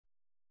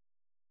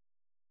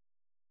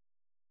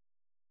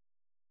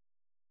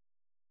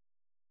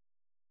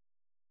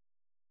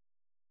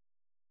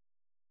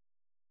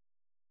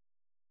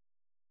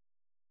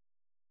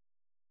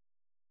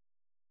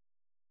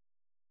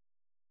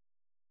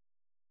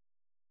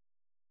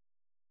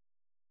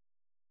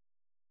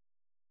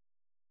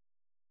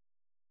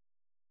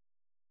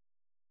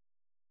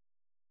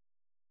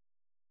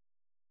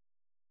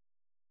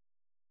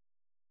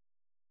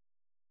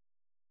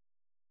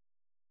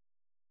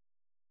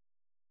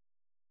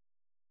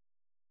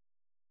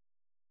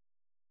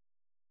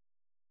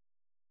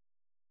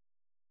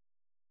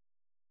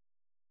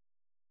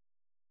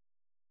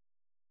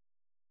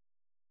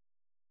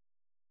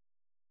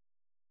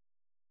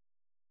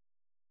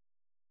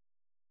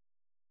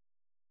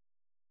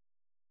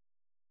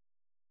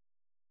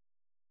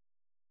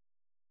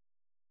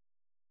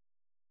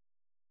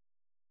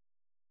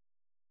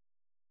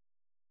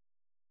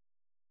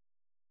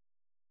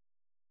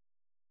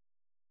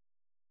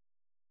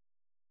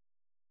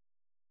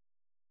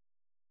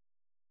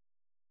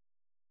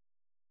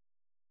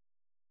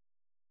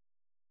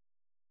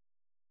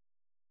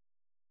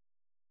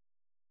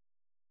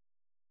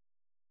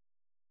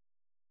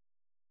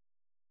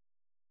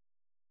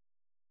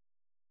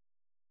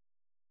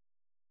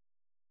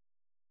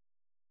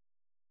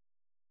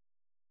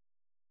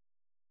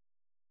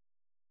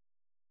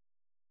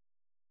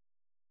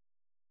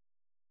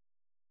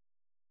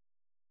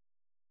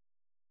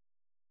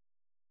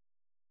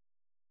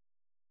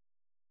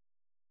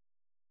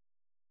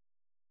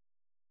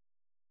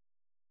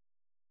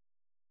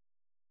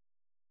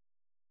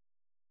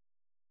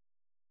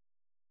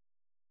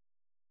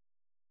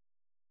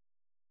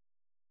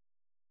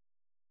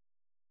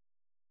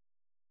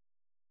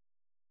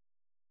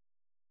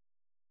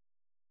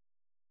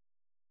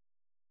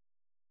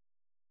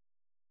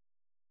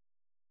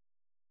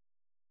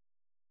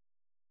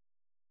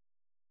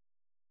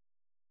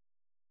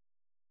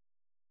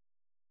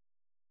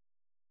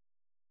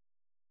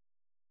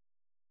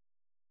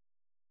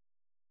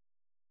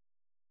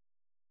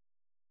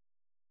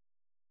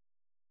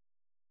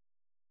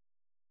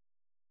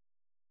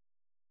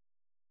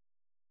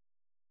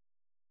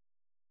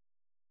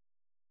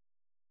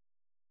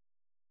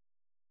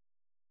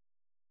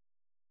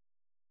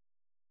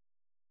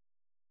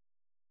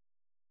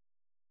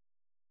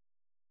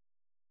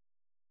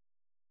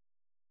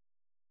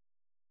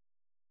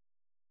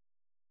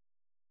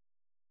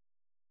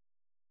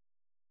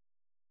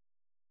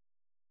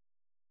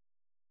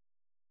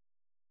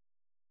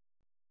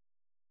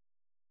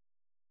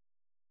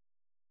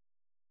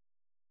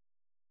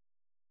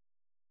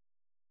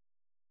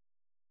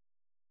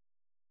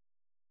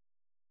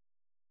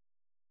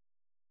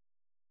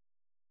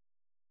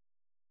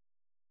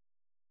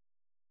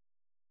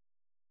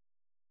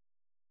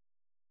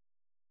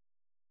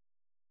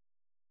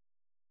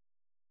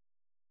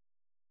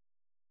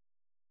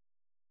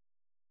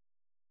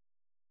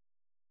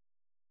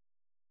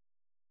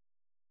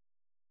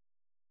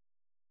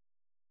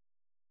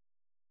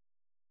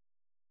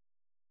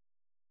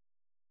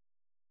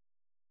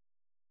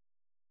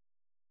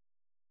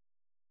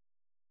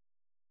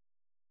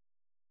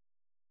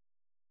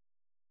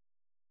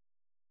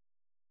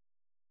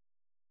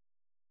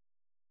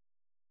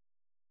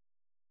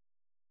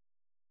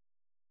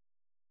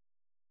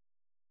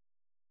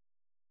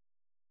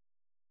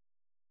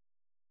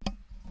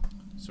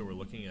So we're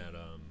looking at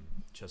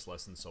chess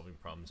lessons, solving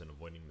problems, and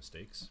avoiding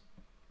mistakes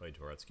by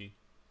Dvoretsky.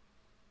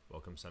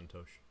 Welcome,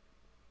 Santosh.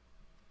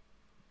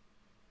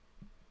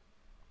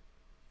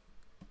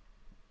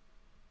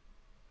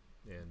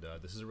 And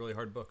this is a really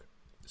hard book,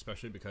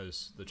 especially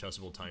because the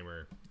Chessable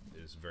timer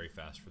is very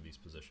fast for these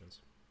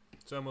positions.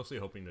 So I'm mostly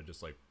hoping to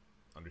just like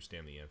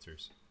understand the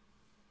answers,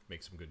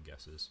 make some good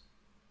guesses.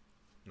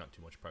 Not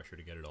too much pressure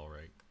to get it all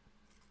right.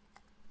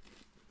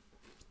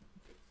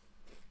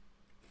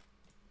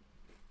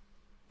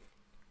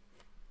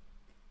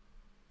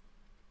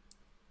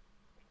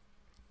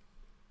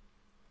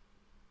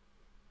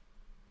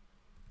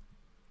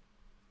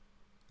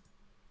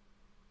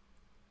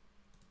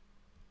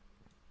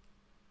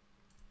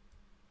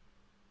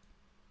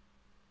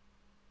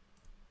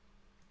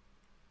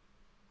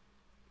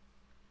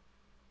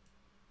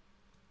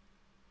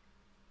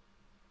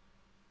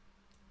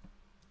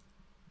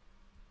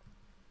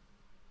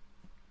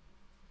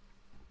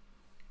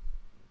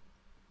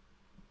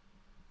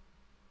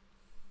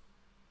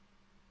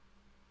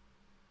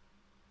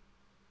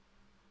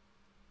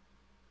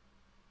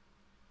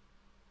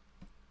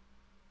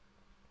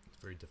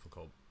 Very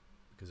difficult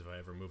because if I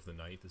ever move the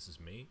knight, this is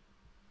mate.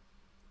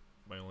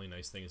 My only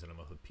nice thing is that I'm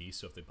up a piece,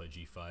 so if they play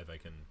g5, I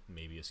can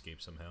maybe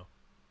escape somehow.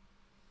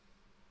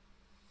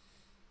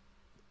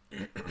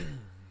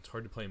 It's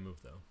hard to play a move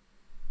though.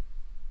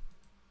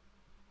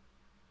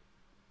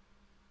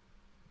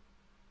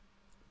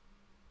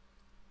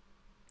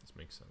 This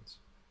makes sense.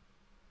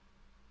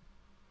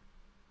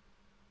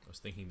 I was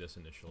thinking this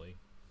initially,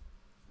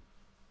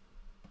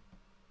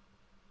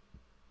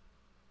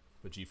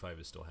 but g5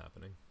 is still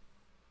happening.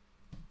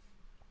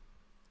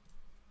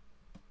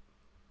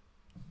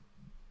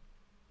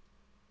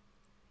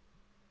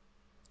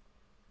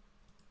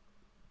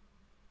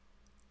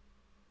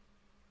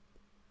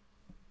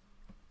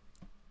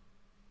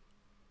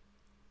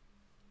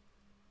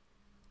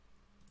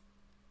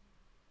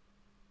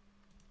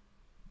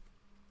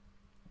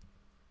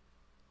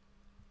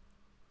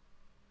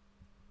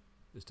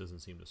 This doesn't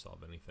seem to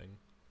solve anything.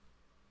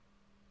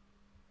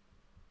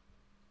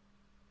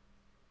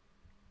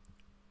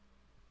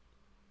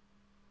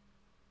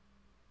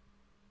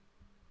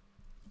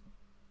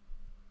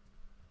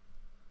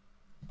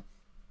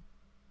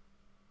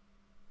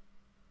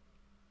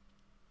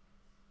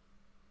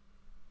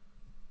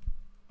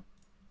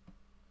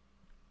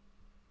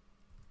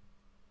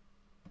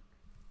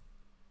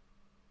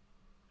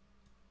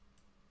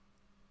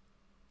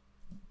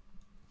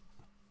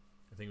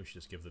 I think we should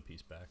just give the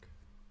piece back.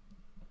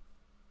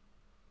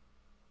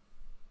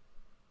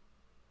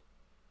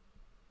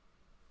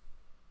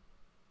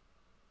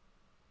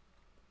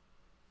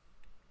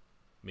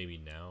 Maybe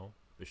now,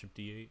 bishop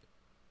d8.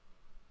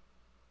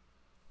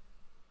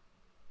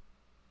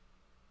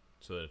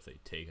 So that if they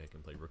take, I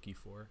can play rook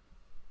e4.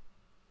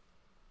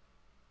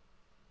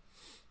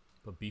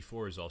 But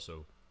b4 is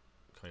also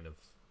kind of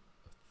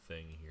a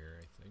thing here,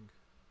 I think.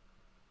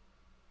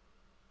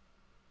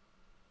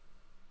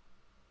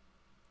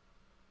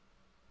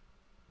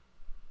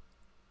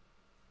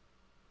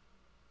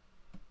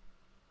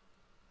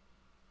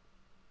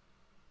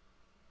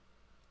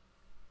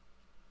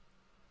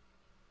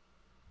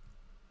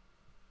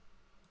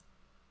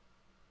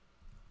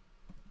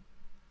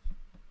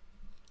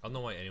 I don't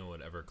know why anyone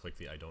would ever click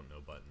the I don't know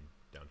button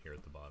down here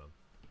at the bottom.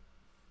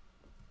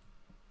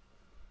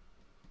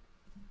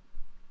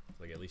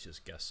 Like, at least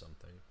just guess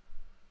something.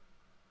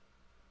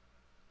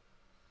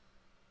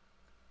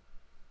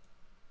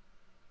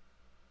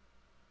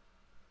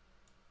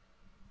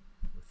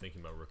 We're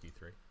thinking about rook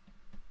e3.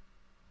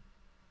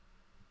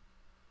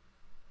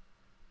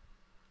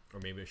 Or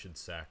maybe I should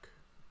sack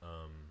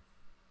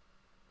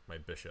my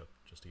bishop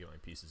just to get my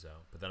pieces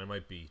out. But then I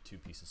might be 2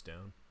 pieces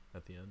down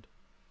at the end.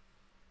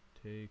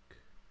 Take.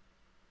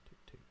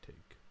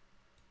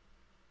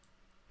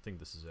 I think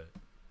this is it.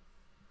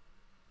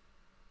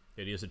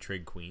 The idea is to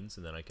trade queens,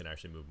 and then I can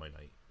actually move my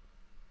knight.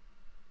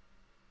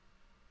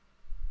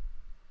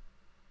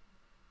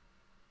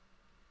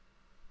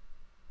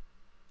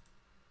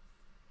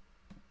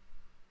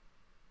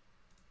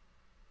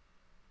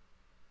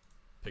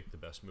 Pick the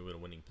best move at a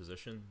winning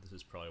position. This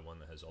is probably one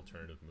that has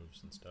alternative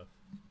moves and stuff.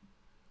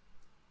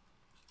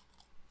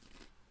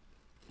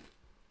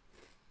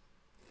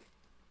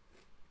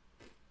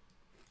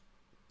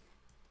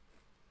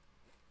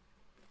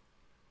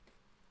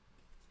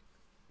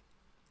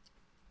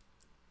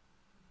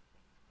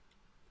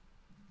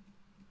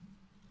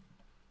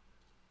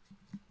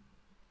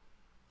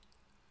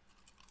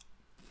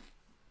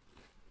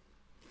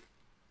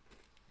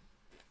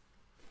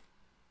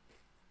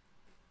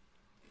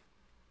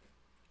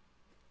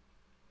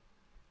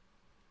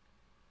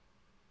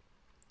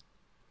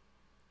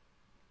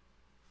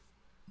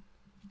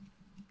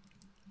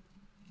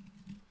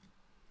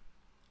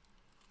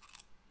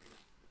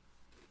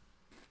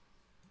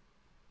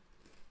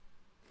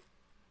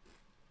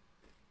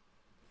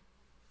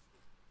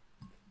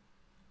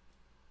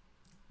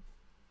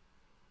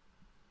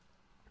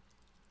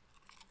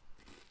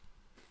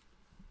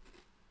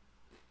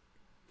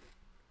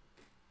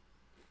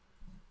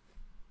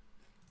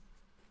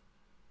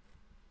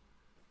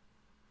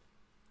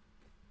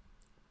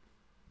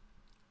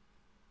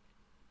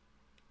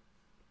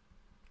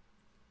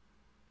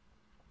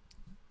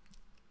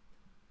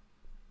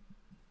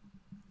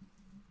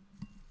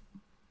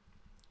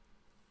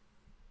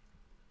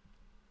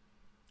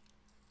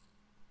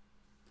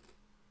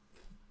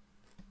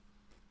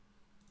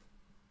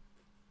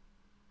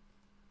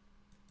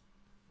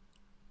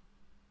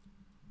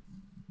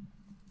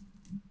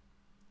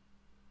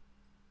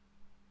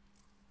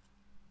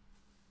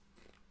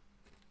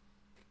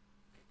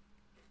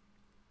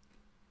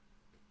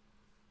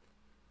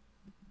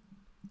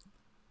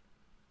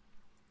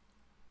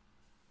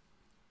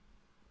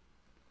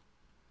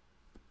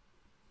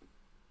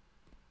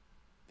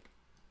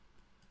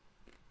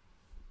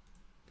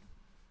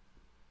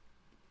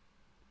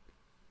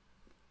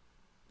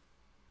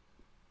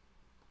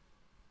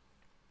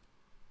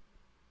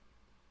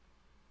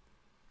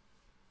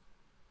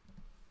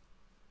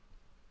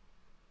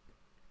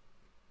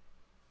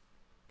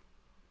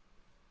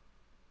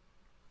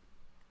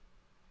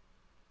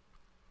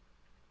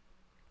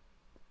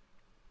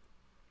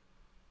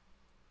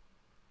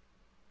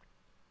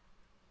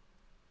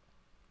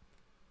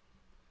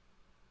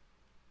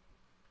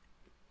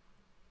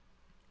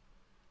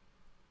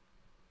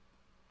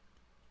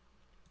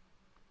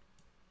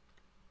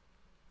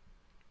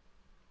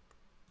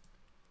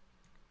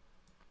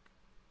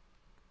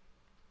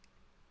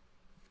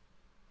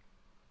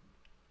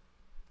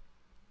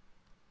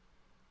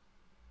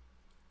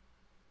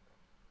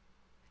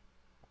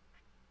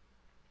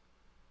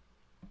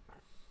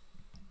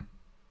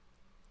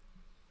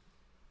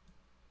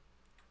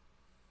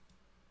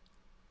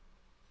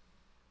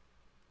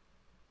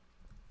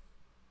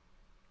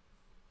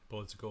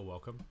 Political,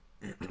 welcome.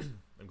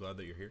 I'm glad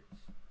that you're here.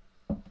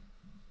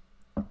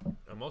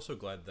 I'm also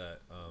glad that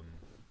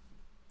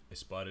I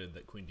spotted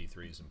that Queen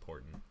D3 is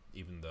important,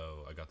 even though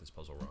I got this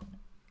puzzle wrong.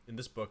 In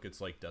this book,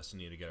 it's like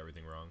destiny to get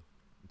everything wrong.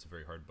 It's a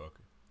very hard book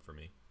for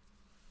me.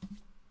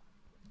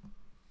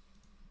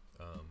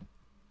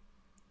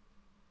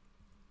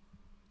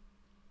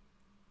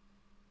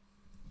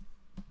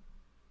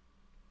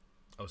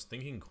 I was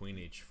thinking Queen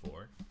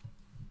H4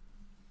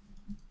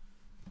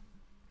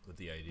 with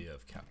the idea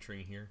of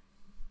capturing here.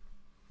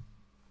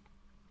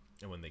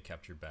 And when they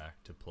capture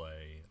back to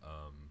play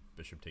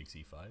bishop takes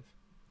e5.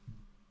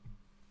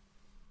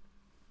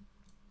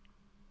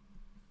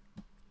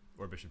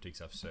 Or bishop takes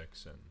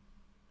f6, and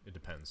it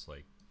depends.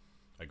 Like,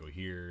 I go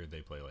here,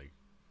 they play like,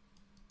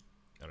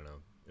 I don't know,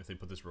 if they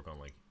put this rook on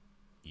like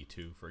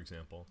e2, for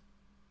example,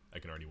 I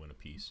can already win a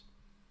piece.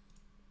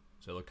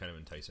 So it looked kind of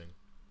enticing.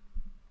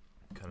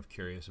 Kind of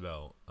curious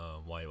about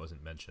why it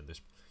wasn't mentioned.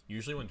 There's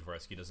usually when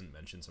Dvoretsky doesn't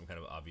mention some kind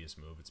of obvious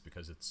move, it's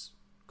because it's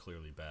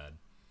clearly bad.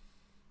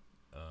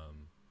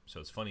 So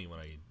it's funny when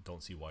I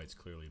don't see why it's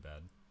clearly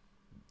bad.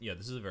 Yeah,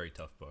 this is a very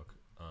tough book.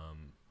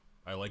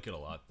 I like it a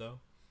lot, though.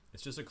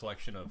 It's just a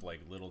collection of like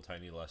little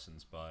tiny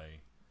lessons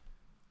by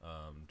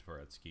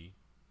Dvoretsky.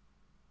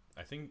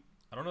 I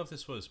don't know if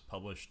this was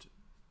published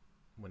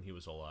when he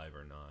was alive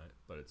or not,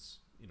 but it's,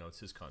 you know,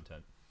 it's his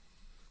content.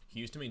 He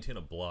used to maintain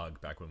a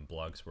blog back when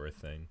blogs were a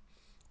thing,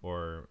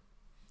 or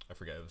I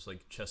forget, it was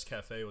like Chess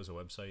Cafe was a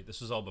website.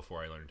 This was all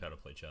before I learned how to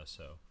play chess,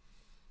 so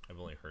I've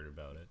only heard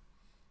about it.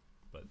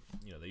 But,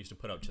 you know, they used to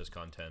put out chess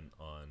content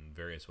on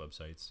various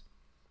websites,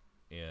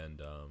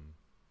 and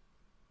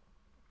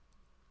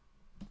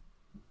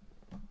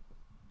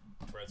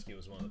Dvoretsky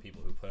was one of the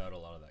people who put out a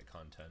lot of that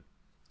content.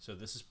 So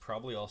this is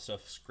probably all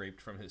stuff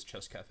scraped from his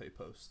Chess Cafe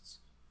posts,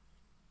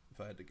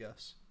 if I had to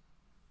guess.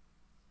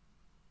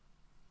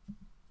 1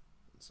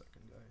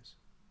 second, guys.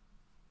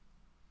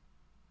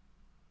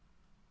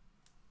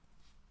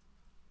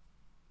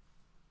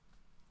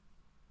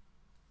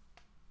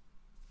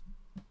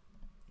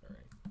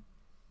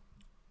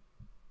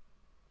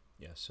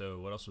 Yeah, so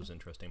what else was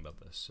interesting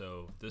about this?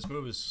 So this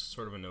move is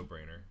sort of a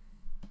no-brainer.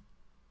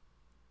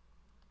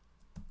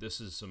 This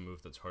is a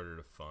move that's harder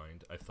to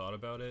find. I thought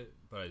about it,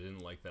 but I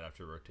didn't like that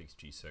after rook takes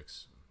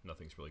g6,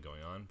 nothing's really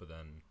going on. But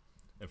then,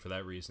 and for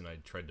that reason, I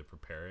tried to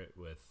prepare it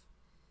with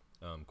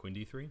queen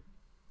d3.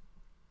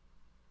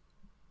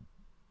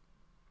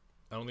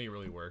 I don't think it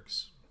really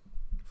works.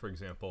 For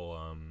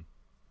example,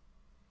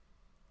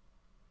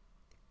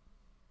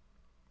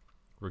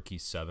 rook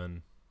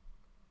e7,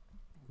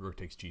 rook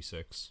takes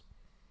g6,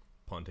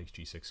 pawn takes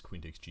g6, queen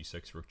takes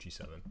g6, rook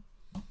g7.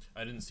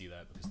 I didn't see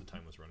that because the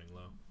time was running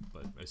low,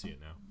 but I see it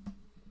now.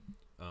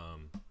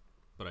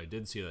 But I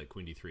did see that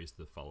queen d3 is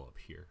the follow-up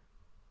here.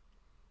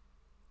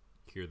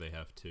 Here they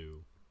have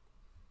to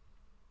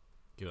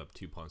give up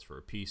 2 pawns for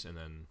a piece, and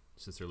then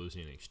since they're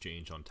losing an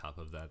exchange on top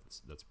of that,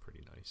 that's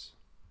pretty nice.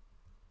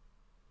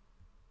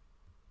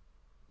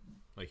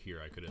 Like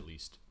here, I could at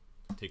least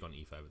take on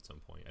e5 at some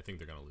point. I think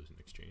they're going to lose an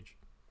exchange.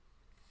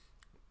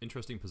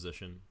 Interesting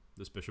position.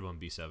 This bishop on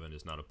b7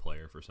 is not a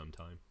player for some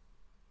time.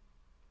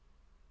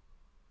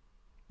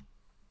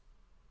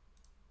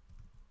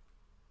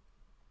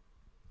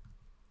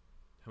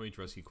 How many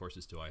Dvoretsky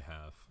courses do I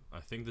have?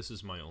 I think this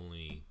is my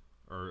only,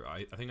 or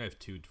I think I have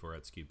 2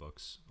 Dvoretsky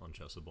books on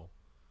Chessable.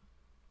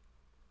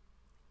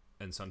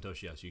 And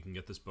Santosh, yes, you can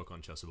get this book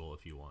on Chessable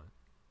if you want.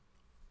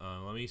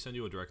 Let me send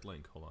you a direct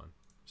link, hold on,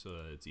 so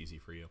that it's easy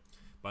for you.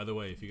 By the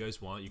way, if you guys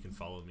want, you can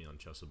follow me on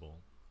Chessable.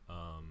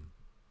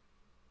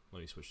 Let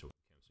me switch to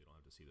webcam so you don't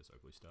have to see this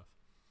ugly stuff.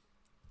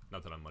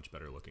 Not that I'm much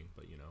better looking,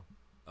 but you know.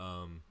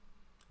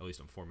 At least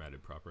I'm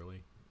formatted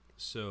properly.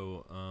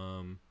 So,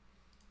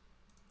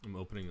 I'm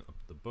opening up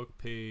the book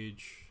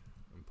page.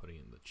 I'm putting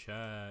it in the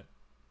chat.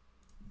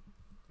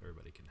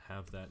 Everybody can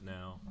have that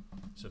now.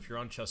 So if you're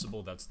on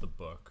Chessable, that's the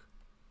book.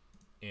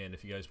 And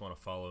if you guys want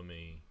to follow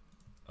me,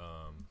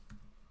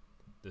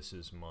 this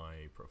is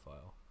my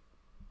profile.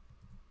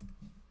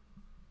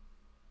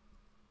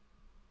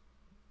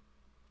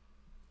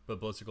 But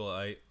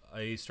Blitzical,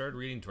 I started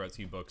reading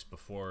Dvoretsky books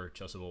before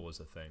Chessable was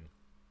a thing.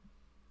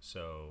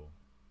 So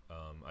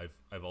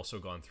I've also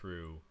gone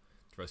through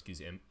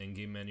Dvoretsky's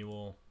endgame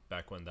manual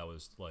back when that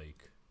was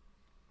like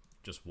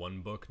just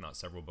one book, not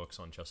several books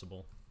on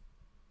Chessable.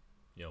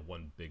 You know,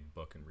 one big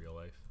book in real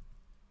life.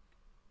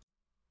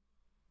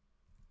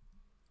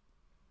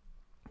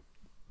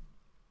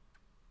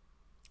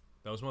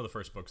 That was one of the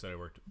first books that I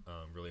worked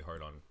really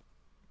hard on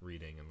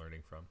reading and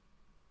learning from.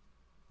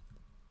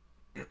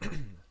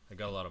 I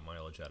got a lot of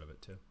mileage out of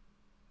it too.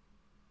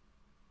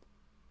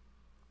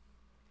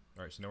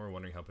 Alright, so now we're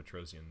wondering how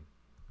Petrosian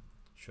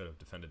should have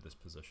defended this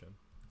position.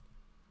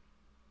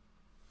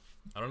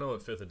 I don't know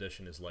what 5th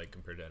edition is like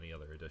compared to any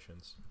other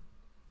editions.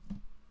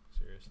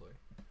 Seriously.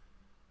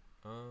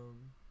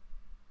 I'm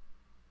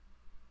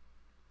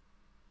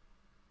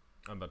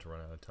about to run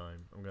out of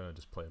time. I'm gonna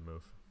just play a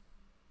move.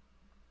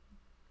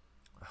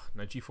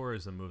 Knight g4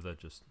 is a move that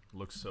just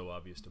looks so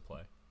obvious to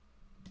play.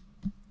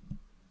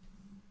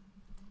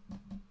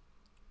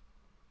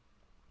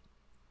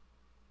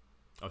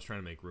 I was trying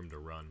to make room to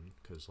run,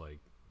 because, like,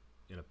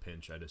 in a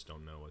pinch, I just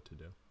don't know what to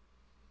do.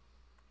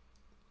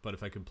 But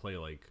if I could play,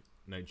 like,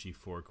 knight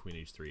g4, queen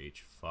h3,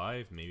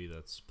 h5, maybe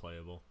that's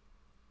playable.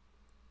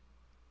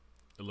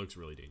 It looks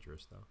really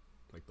dangerous, though.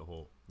 Like, the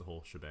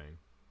whole shebang.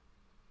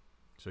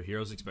 So here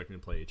I was expecting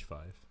to play h5.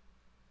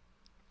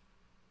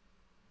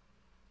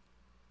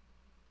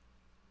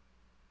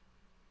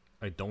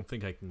 I don't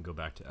think I can go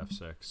back to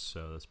f6,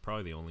 so that's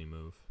probably the only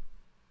move.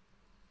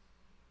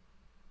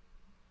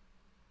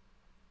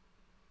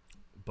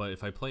 But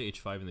if I play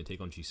h5 and they take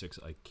on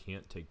g6, I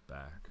can't take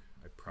back.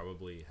 I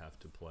probably have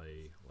to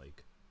play,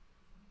 like,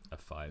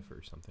 f5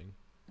 or something.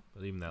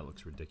 But even that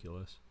looks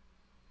ridiculous.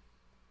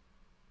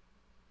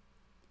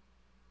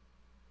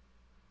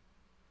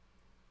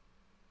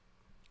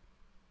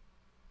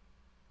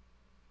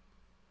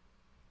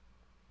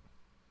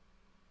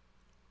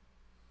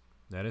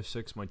 Knight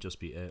f6 might just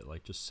be it,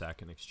 like just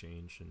sack and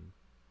exchange and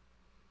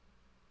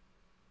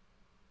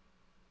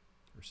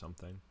or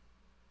something.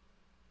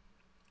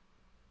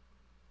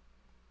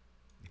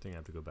 I think I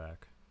have to go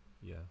back.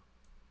 Yeah.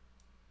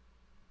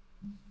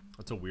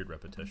 That's a weird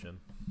repetition.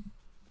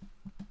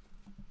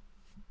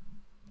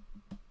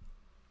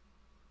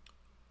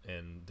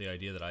 And the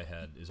idea that I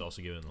had is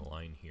also given in the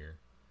line here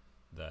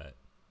that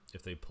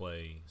if they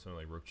play something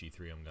like rook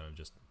g3, I'm going to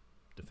just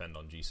defend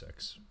on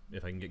g6.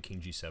 If I can get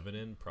king g7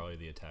 in, probably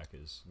the attack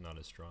is not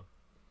as strong.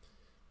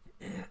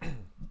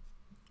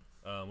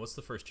 What's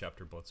the first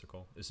chapter,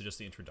 Blitzercall? Is it just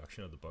the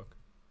introduction of the book?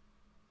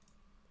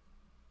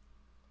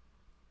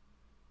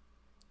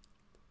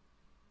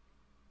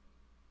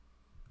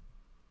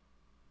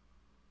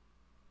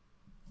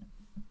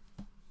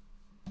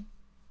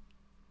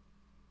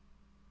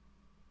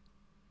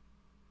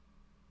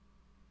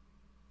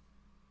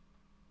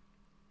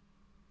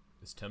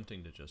 It's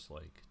tempting to just,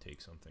 like,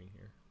 take something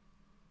here.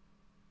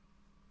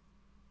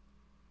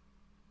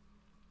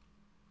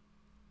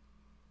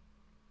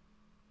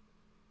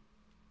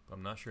 But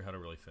I'm not sure how to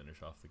really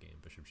finish off the game.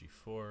 Bishop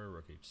g4,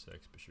 rook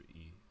h6, bishop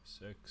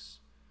e6,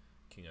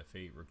 king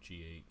f8, rook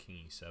g8,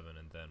 king e7,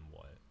 and then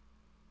what?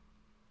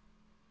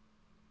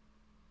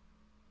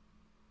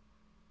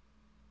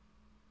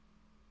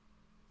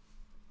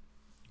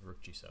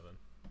 Rook g7.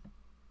 I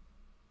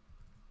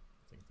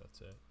think that's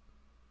it.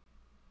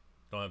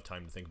 Don't have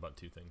time to think about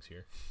two things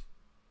here.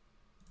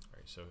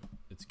 Alright, so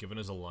it's given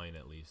as a line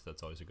at least.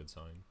 That's always a good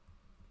sign.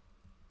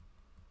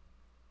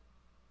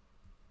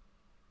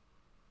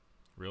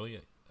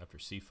 Really? After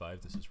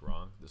c5 this is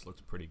wrong? This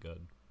looks pretty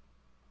good.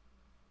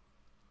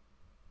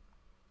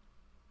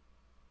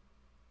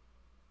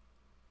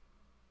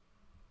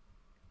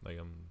 Like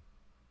I'm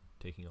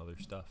taking other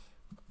stuff.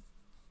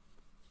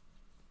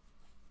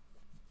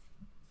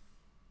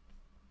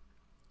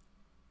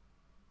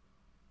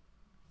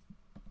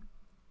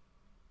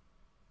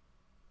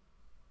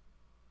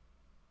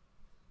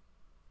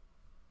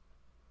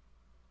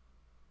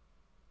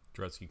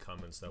 Dvoretsky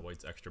comments that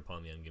white's extra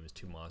pawn in the endgame is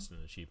too modest an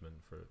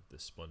achievement for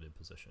this splendid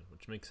position,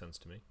 which makes sense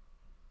to me.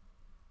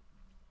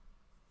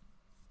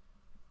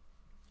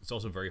 It's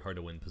also very hard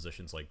to win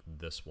positions like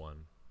this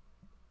one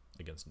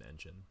against an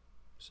engine,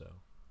 so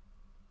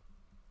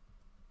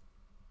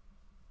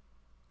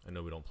I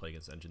know we don't play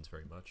against engines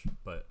very much,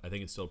 but I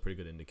think it's still a pretty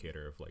good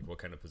indicator of like what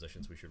kind of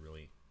positions we should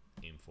really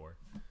aim for.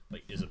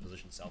 Like, is a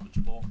position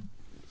salvageable?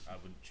 I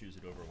would choose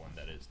it over one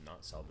that is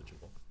not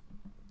salvageable.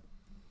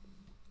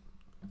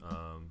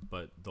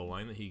 But the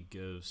line that he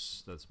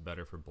gives that's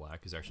better for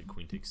black is actually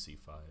queen takes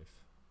c5.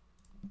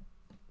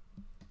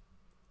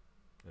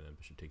 And then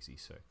bishop takes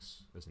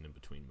e6 as an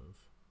in-between move.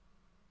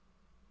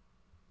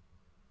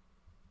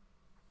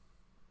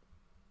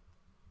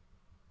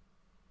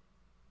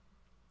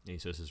 And he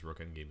says his rook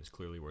endgame is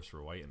clearly worse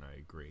for white, and I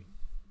agree.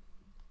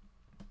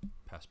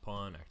 Pass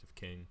pawn, active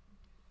king.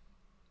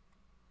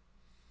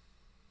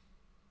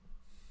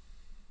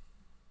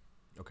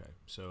 Okay,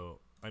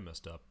 so I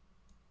messed up.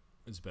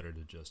 It's better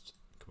to just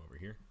come over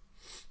here.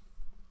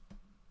 I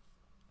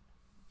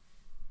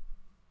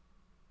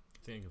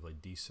think I can play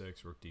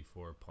d6, rook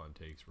d4, pawn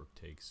takes, rook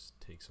takes,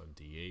 takes on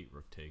d8,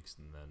 rook takes,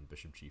 and then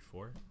bishop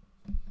g4.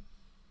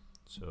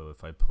 So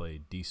if I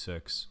play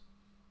d6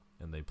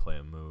 and they play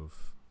a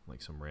move,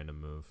 like some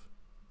random move,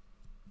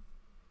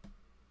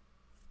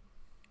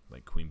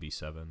 like queen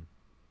b7,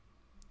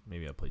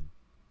 maybe I play...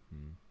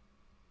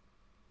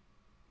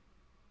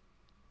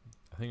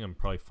 I think I'm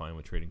probably fine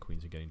with trading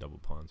queens and getting double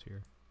pawns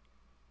here.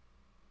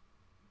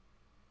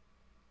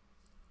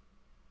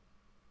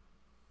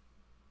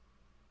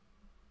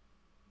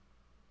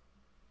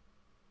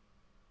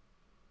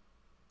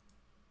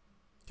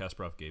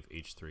 Kasparov gave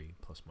h3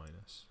 plus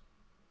minus.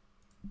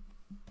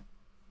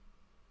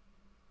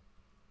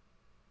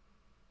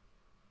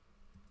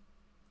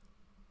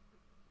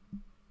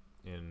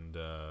 And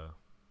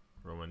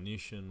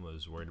Romanishin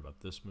was worried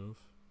about this move,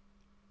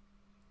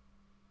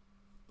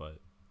 but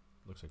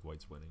looks like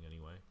white's winning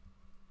anyway.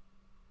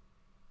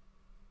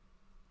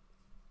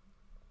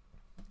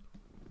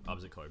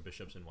 Opposite color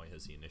bishops and white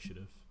has the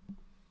initiative.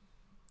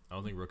 I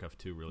don't think rook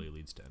f2 really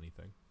leads to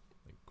anything.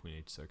 Like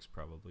queen h6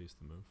 probably is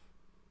the move.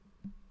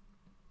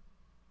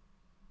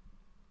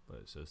 but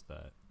it says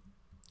that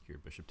here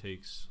bishop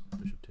takes,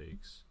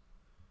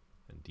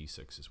 and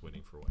d6 is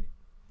waiting for white,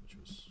 which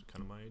was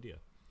kind of my idea.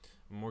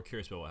 I'm more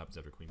curious about what happens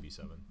after queen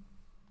b7.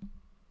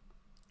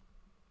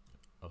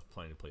 I was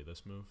planning to play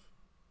this move.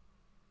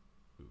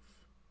 Oof.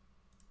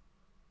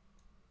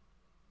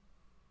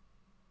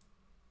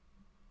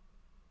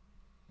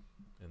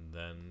 And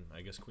then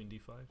I guess queen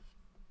d5.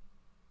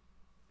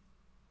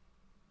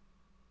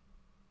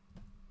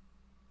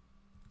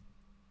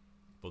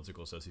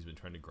 Blitzical says he's been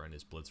trying to grind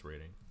his blitz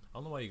rating. I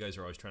don't know why you guys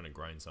are always trying to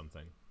grind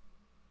something.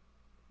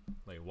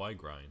 Like, why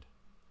grind?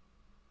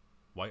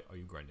 Why are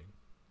you grinding?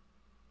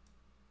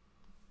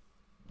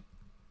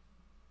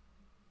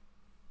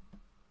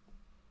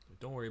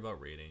 Don't worry about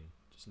rating.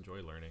 Just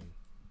enjoy learning.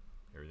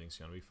 Everything's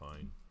gonna be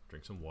fine.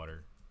 Drink some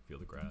water. Feel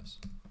the grass.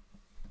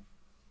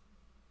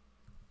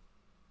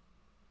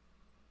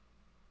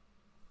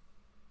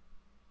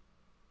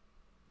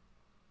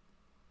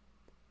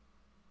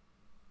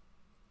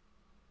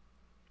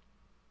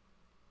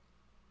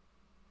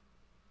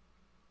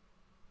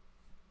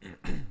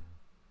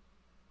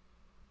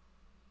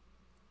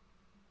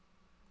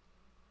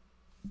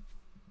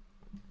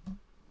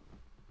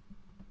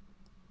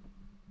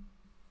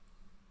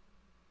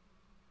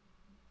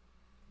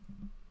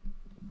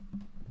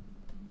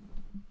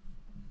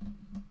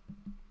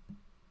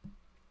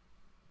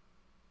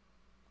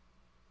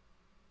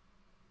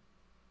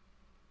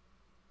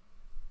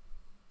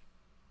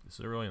 This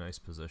is a really nice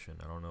position.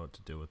 I don't know what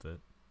to do with it.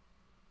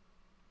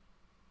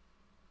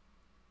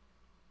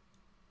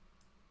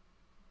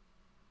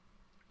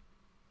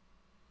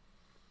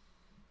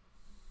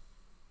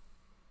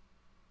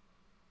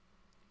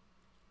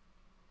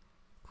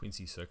 Queen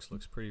c6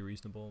 looks pretty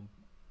reasonable,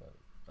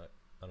 but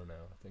I don't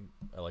know. I think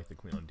I like the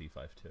queen on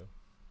d5 too.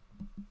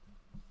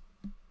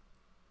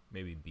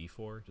 Maybe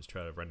b4, just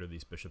try to render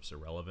these bishops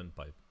irrelevant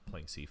by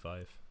playing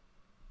c5.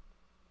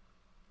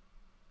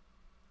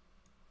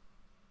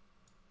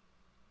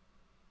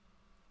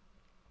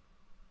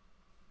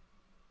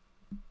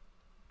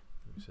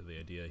 So the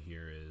idea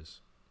here is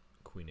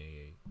queen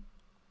a8.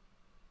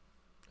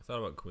 I thought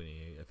about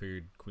queen a8. I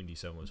figured queen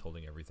d7 was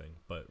holding everything,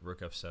 but rook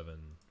f7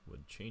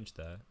 would change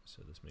that,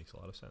 so this makes a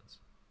lot of sense.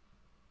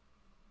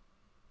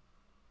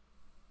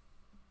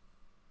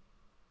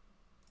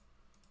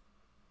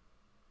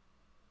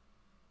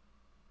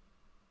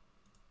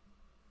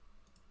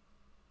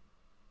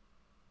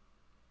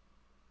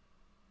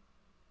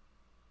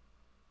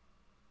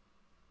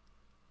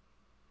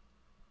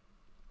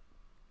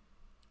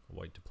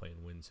 White to play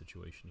and win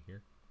situation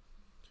here.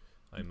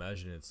 I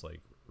imagine it's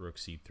like rook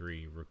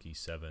c3, rook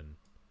e7,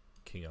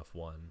 king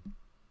f1.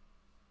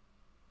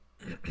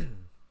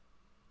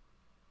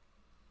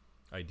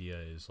 Idea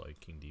is like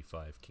king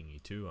d5, king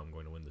e2. I'm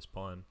going to win this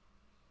pawn.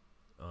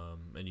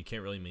 And you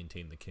can't really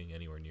maintain the king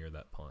anywhere near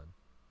that pawn.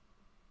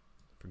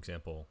 For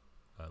example,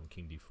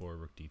 king d4,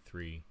 rook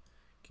d3,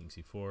 king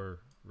c4,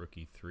 rook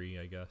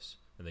e3, I guess.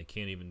 And they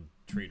can't even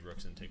trade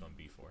rooks and take on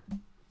b4.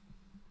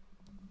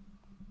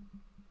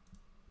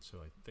 So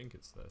I think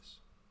it's this.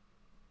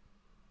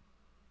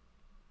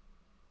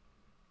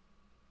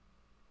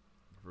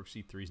 Rook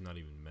c3 is not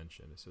even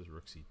mentioned. It says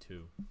rook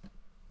c2.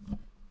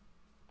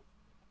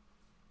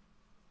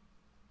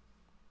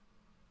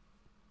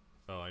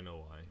 Oh, I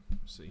know why.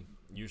 See,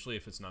 usually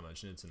if it's not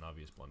mentioned, it's an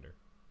obvious blunder.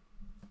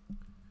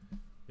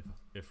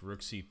 If rook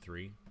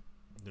c3,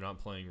 they're not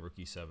playing rook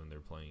e7, they're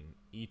playing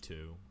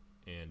e2.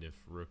 And if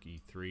rook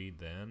e3,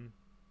 then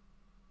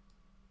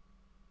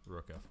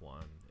rook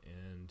f1,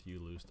 and you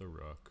lose the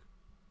rook.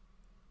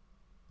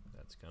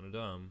 That's kind of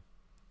dumb.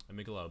 I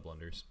make a lot of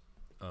blunders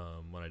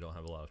when I don't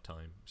have a lot of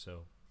time,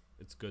 so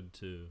it's good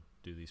to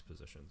do these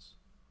positions.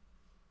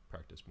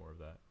 Practice more of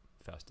that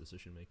fast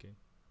decision making.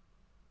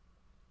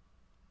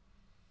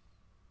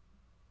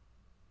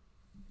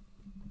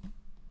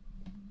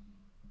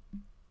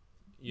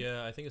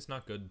 Yeah, I think it's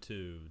not good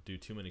to do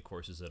too many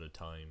courses at a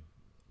time.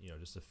 You know,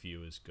 just a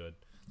few is good.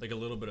 Like a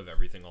little bit of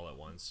everything all at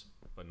once,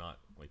 but not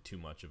like too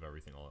much of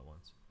everything all at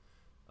once.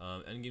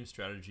 Endgame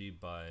Strategy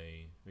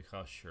by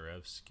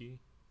Dvoretsky.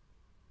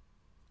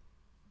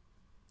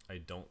 I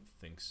don't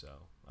think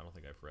so. I don't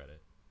think I've read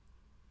it.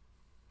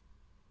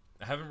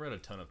 I haven't read a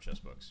ton of chess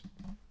books,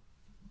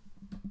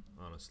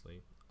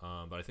 honestly.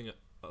 But I think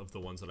of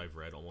the ones that I've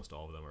read, almost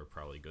all of them are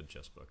probably good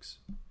chess books,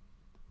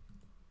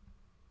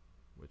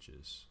 which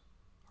is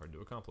hard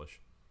to accomplish.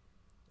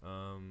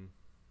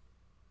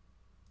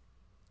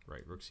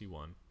 Right, rook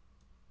c1.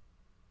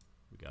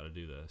 We gotta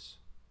do this.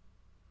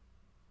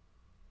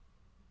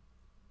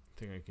 I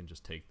think I can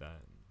just take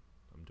that and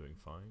I'm doing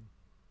fine.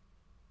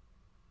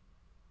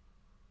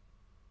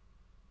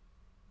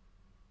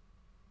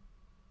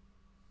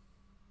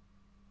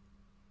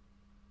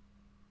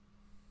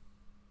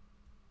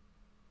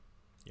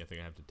 Yeah, I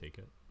think I have to take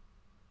it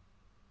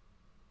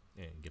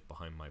and get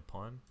behind my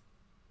pawn,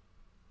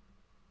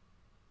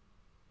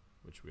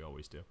 which we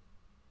always do.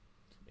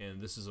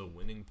 And this is a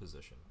winning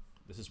position.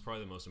 This is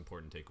probably the most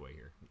important takeaway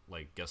here.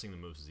 Like, guessing the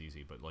moves is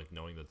easy, but like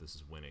knowing that this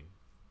is winning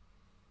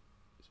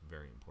is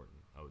very important,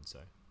 I would say.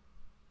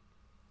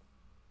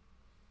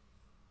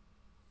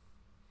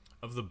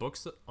 Of the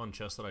books on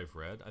chess that I've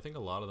read, I think a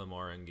lot of them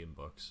are endgame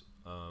books.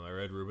 I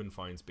read Ruben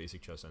Fine's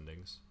Basic Chess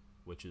Endings,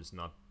 which is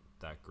not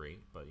that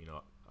great, but you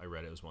know, I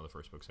read it. It was one of the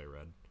first books I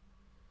read.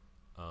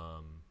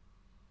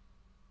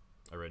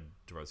 I read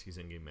Dvoretsky's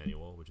Endgame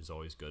Manual, which is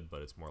always good,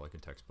 but it's more like a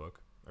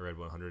textbook. I read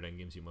 100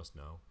 Endgames You Must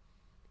Know.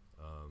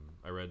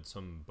 I read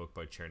some book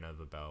by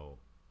Chernev about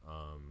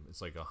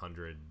it's like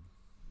 100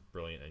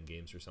 brilliant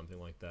endgames or something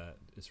like that.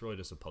 It's really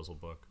just a puzzle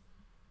book.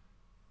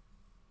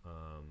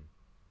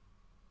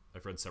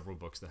 I've read several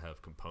books that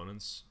have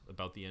components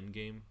about the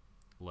endgame,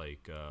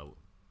 like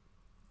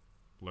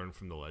Learn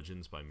from the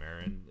Legends by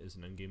Marin is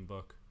an endgame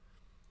book.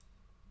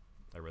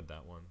 I read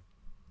that one.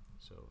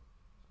 So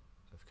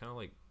I've kind of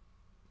like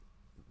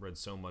read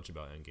so much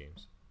about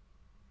endgames.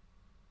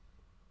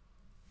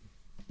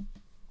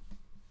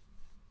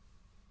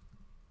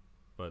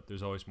 But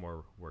there's always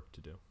more work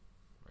to do.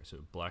 Alright, so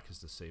black has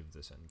to save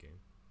this endgame.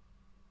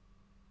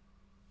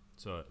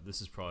 So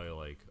this is probably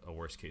like a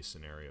worst case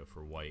scenario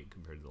for white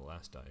compared to the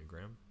last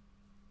diagram.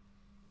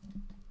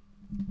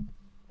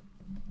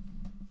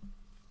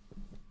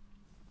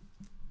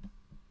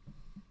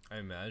 I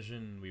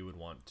imagine we would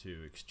want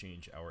to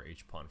exchange our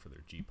H pawn for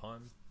their G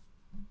pawn.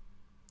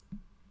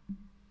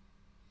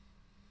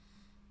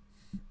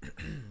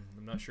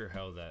 I'm not sure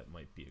how that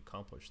might be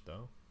accomplished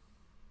though.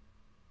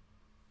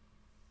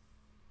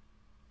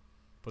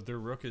 But their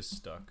rook is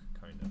stuck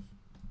kind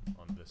of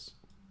on this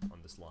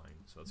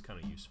line, so that's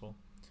kind of useful.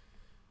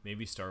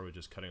 Maybe start with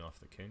just cutting off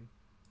the king.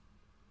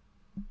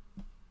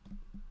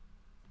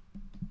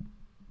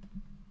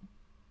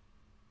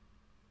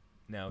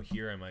 Now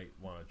here I might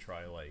want to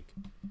try like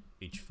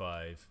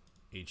h5,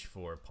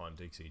 h4, pawn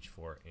takes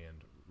h4,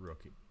 and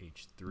rook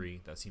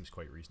h3. That seems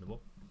quite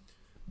reasonable.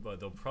 But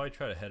they'll probably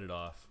try to head it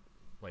off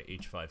like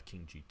h5,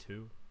 king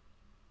g2.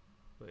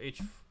 But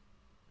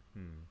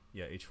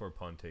yeah, h4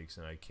 pawn takes,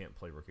 and I can't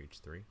play rook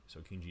h3,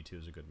 so king g2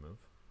 is a good move.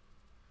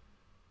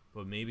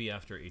 But maybe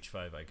after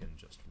h5 I can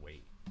just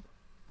wait.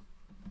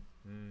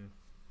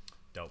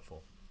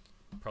 Doubtful.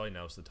 Probably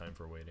now's the time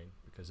for waiting,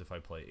 because if I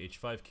play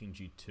h5, king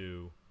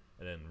g2,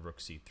 and then rook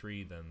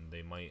c3, then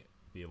they might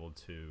be able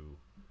to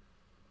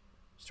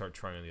start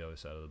trying on the other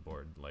side of the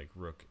board, like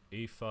rook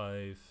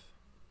a5,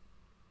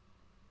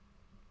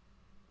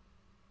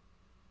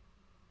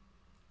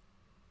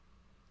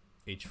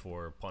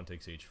 h4, pawn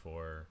takes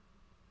h4,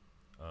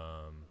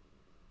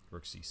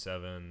 rook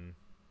c7,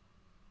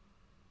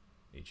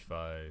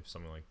 h5,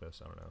 something like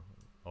this. I don't know.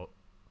 I'll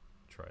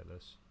try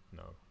this.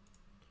 No.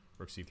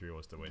 Rook c3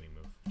 was the waiting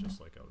move,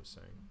 just like I was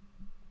saying.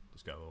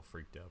 Just got a little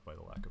freaked out by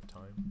the lack of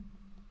time.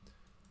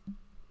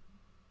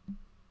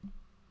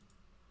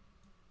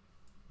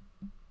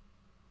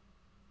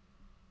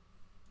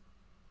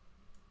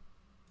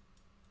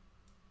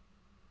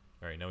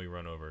 Alright, now we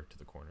run over to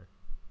the corner.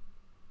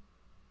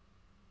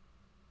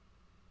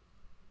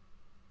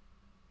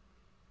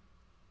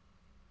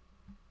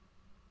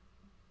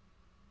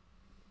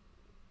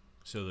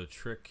 So the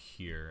trick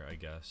here, I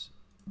guess,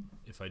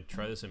 if I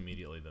try this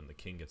immediately, then the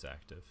king gets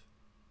active.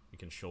 You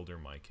can shoulder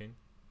my king.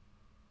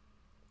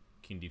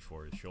 King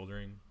d4 is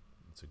shouldering.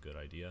 It's a good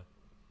idea.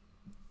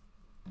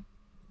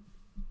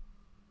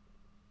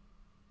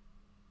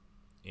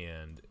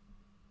 And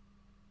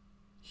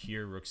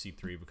here rook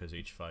c3, because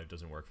h5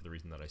 doesn't work for the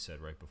reason that I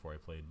said right before I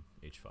played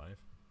h5.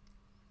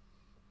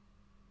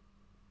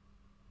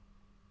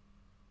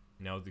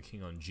 Now with the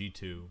king on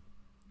g2,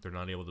 they're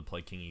not able to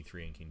play king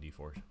e3 and king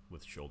d4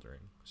 with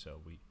shouldering, so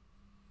we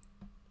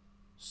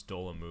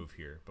stole a move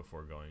here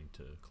before going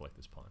to collect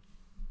this pawn,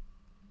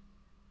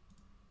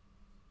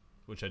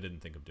 which I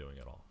didn't think of doing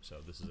at all. So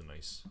this is a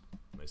nice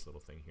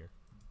little thing here.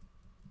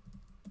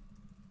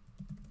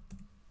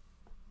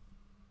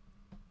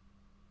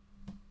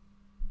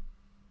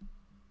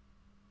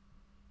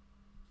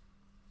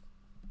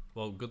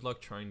 Well, good luck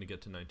trying to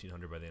get to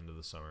 1900 by the end of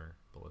the summer,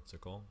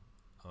 Political.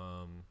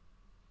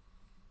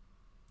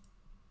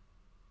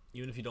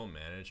 Even if you don't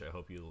manage, I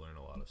hope you learn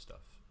a lot of stuff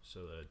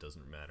so that it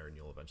doesn't matter and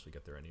you'll eventually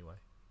get there anyway.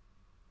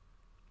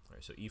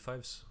 Alright, so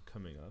e5's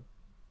coming up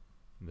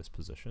in this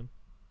position.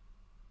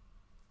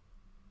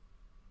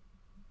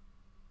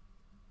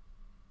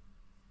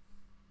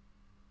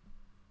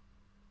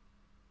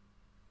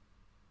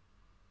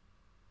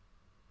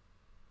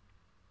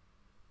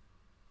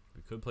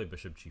 We could play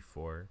bishop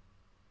g4.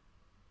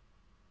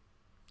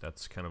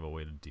 That's kind of a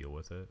way to deal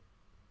with it,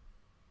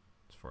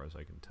 as far as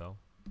I can tell.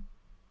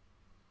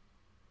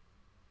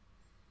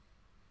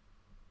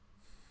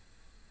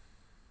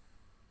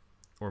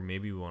 Or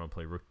maybe we want to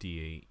play rook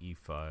d8,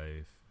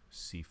 e5,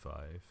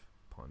 c5,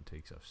 pawn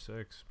takes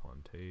f6,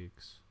 pawn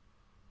takes.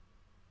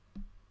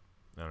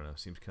 I don't know,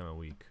 seems kind of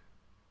weak.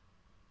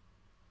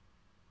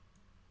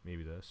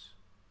 Maybe this.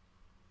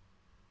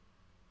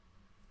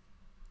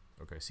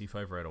 Okay,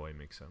 c5 right away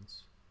makes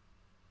sense.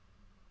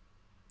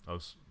 I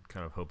was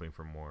kind of hoping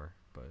for more,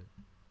 but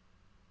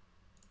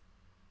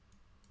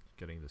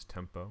getting this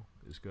tempo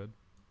is good.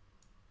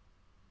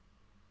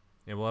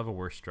 Yeah, we'll have a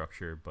worse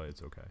structure, but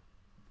it's okay.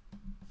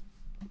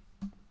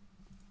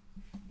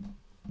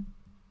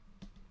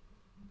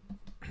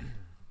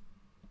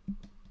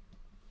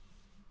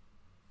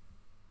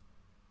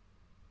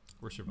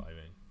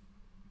 surviving.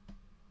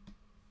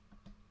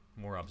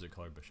 More opposite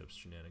color bishops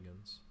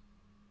shenanigans.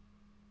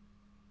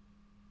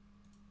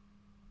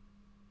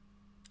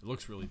 It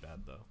looks really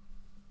bad though.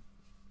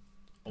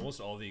 Almost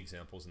all the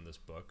examples in this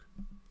book,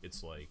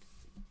 it's like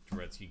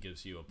Dvoretsky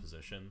gives you a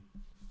position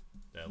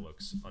that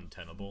looks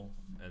untenable,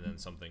 and then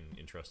something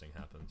interesting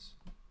happens,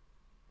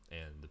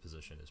 and the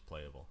position is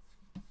playable.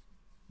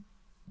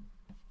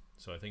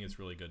 So I think it's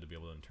really good to be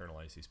able to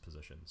internalize these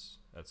positions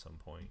at some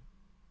point.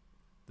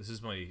 This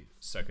is my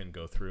second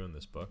go through in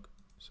this book,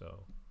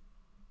 so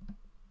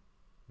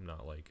I'm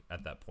not like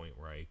at that point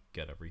where I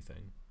get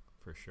everything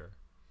for sure.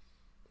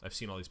 I've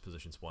seen all these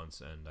positions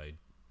once, and I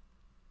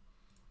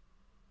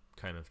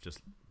kind of just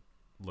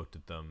looked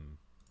at them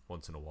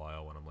once in a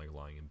while when I'm like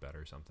lying in bed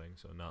or something,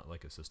 so not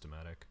like a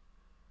systematic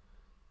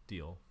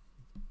deal.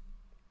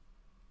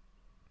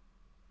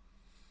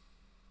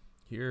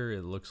 Here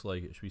it looks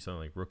like it should be something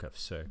like rook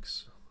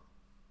f6.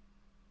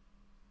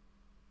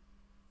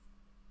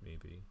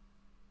 Maybe.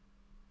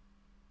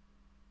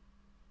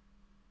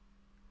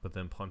 But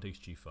then pawn takes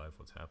g5,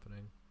 what's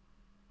happening?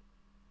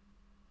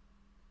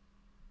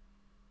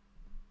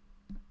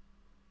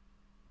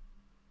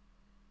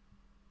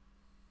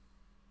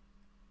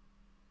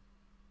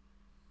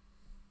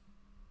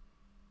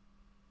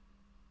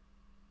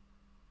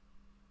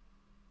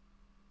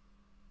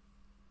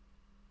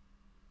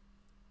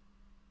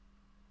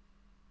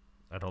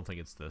 I don't think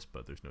it's this,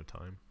 but there's no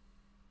time.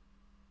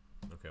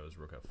 Okay, it was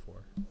rook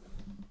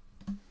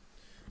f4.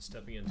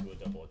 Stepping into a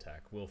double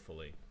attack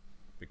willfully,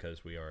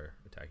 because we are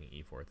attacking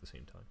e4 at the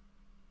same time.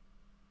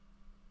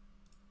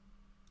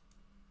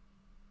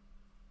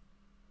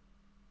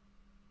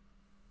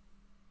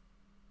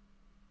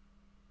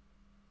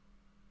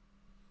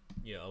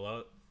 Yeah,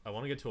 I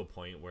want to get to a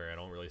point where I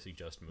don't really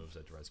suggest moves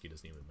that Dvoretsky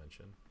doesn't even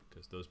mention,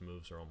 because those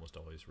moves are almost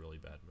always really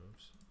bad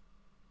moves.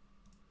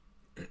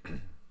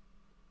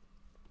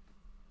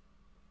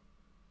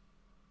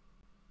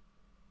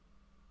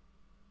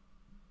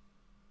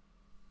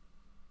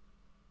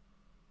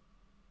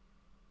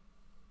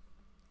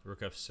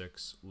 Rook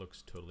f6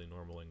 looks totally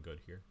normal and good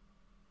here.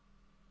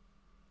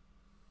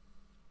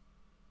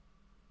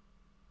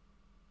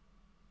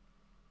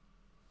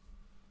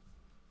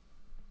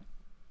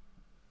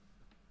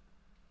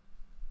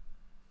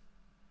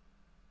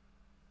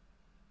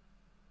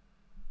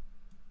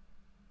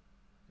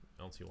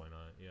 I don't see why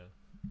not, yeah.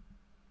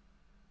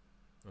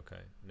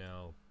 Okay,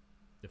 now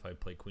if I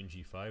play queen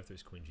g5,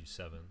 there's queen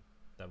g7.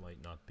 That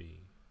might not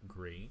be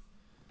great,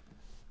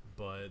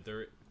 but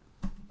there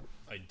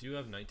I do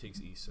have knight takes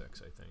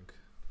e6, I think.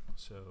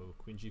 So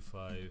queen g5,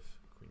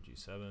 queen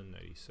g7,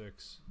 knight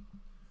e6.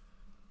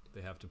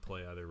 They have to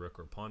play either rook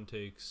or pawn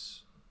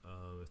takes.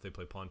 If they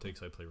play pawn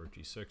takes, I play rook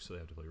g6, so they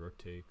have to play rook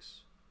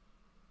takes.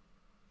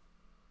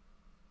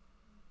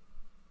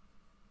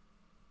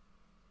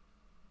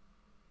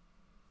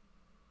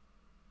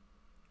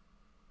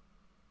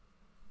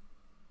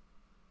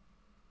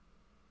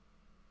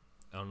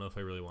 I don't know if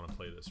I really want to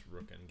play this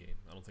rook endgame.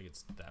 I don't think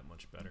it's that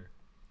much better.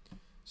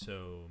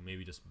 So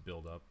maybe just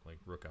build up like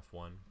rook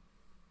f1.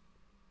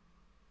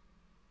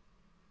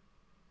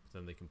 But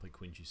then they can play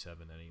queen g7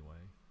 anyway.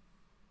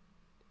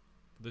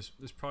 But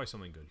there's probably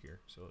something good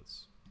here. So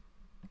let's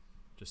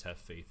just have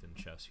faith in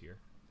chess here.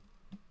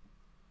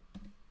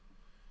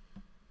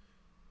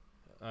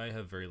 I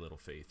have very little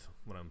faith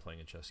when I'm playing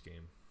a chess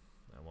game.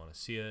 I want to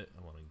see it.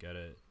 I want to get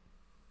it.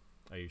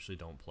 I usually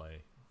don't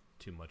play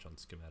too much on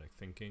schematic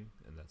thinking,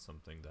 and that's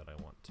something that I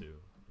want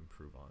to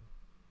improve on.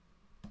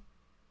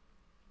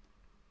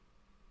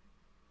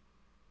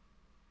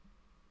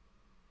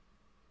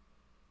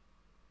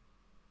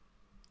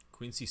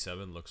 Queen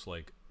c7 looks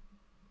like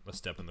a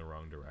step in the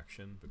wrong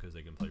direction because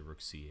they can play rook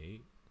c8,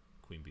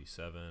 queen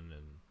b7,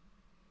 and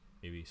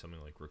maybe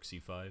something like rook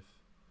c5.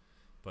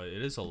 But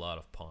it is a lot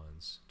of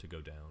pawns to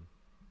go down.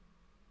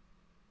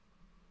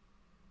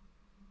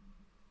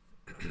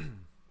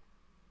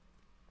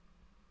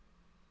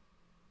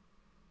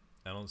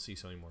 I don't see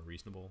something more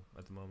reasonable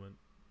at the moment.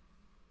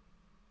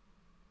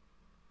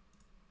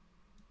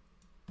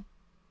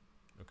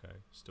 Okay,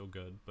 still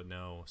good, but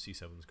now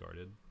c7's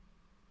guarded.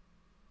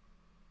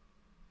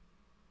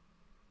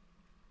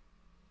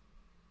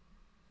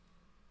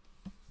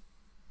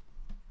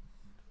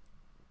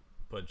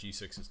 But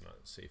g6 is not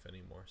safe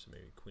anymore, so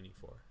maybe queen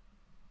e4.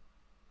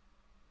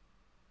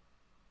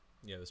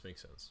 Yeah, this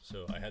makes sense.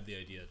 So I had the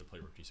idea to play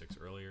rook g6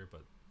 earlier,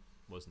 but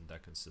wasn't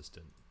that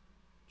consistent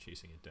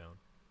chasing it down.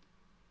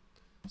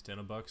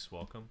 Stanobucks,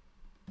 welcome.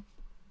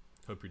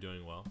 Hope you're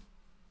doing well.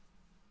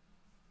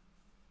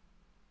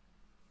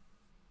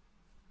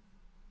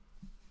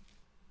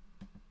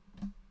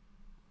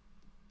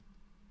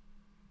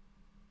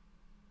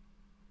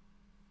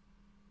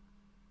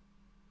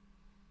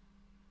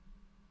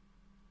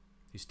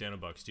 Hey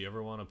Stanobucks, do you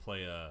ever want to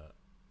play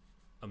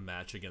a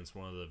match against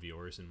one of the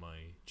viewers in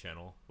my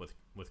channel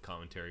with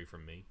commentary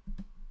from me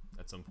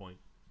at some point?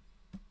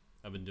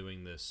 I've been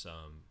doing this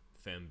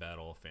fan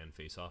battle, fan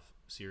face-off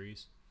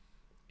series,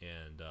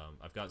 and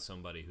I've got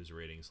somebody whose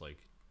rating's like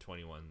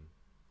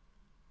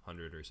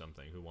 2100 or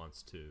something who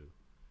wants to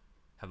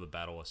have a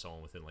battle with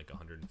someone within like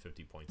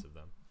 150 points of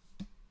them.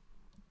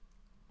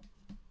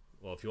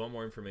 Well, if you want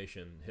more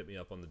information, hit me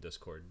up on the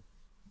Discord.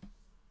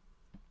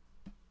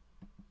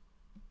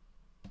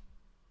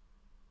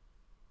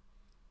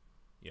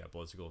 Yeah,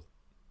 Bloodsicle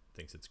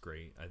thinks it's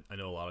great. I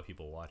know a lot of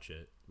people watch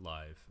it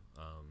live,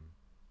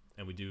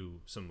 and we do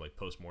some like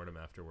post-mortem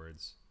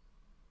afterwards.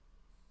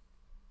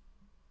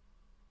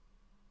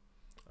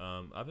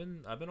 I've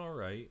been all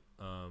right.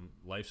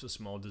 Life's a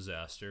small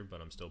disaster,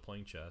 but I'm still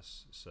playing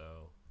chess,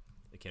 so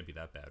it can't be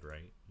that bad,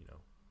 right? You know,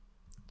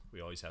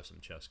 we always have some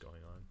chess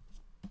going on.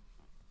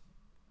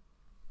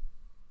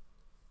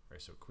 All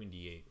right, so Queen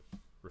D8,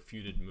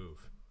 refuted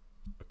move,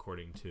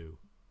 according to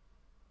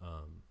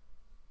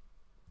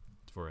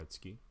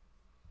Dvoretsky.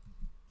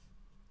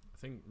 I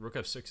think Rook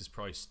F6 is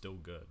probably still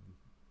good,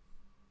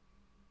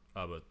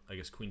 but I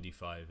guess Queen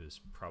D5 is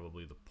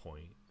probably the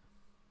point.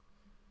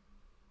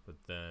 But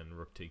then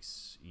Rook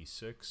takes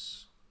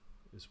E6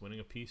 is winning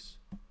a piece.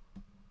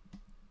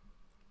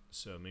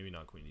 So maybe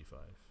not Queen D5.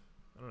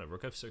 I don't know.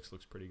 Rook F6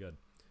 looks pretty good.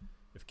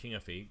 If King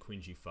F8, Queen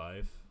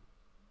G5.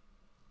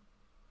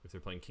 If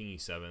they're playing King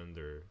E7,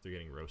 they're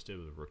getting roasted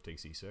with Rook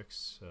takes E6.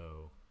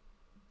 So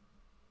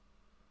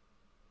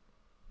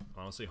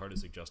honestly, hard to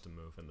suggest a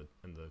move,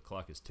 and the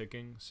clock is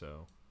ticking.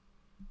 So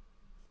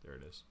there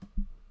it is.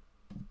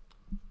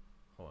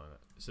 Hold on.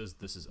 It says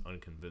this is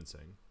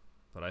unconvincing.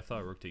 But I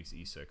thought Rook takes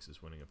E6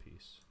 is winning a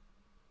piece.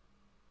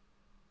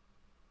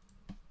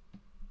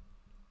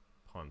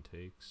 Pawn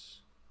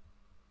takes.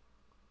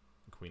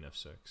 Queen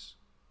F6.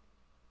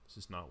 This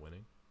is not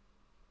winning.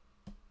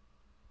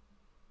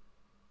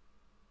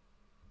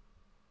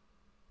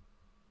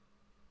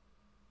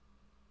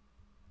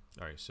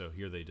 Alright, so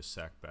here they just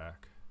sack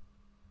back.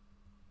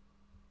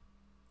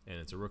 And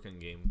it's a rook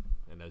endgame.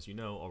 And as you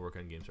know, all rook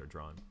endgames are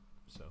drawn.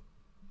 So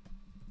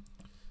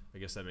I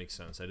guess that makes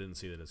sense. I didn't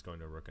see that it's going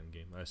to a rook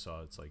endgame. I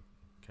saw it's like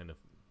kind of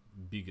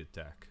big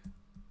attack.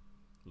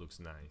 Looks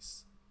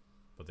nice.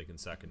 But they can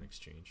sack in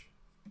exchange.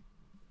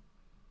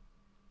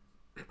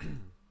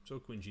 So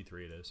Queen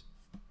G3 it is.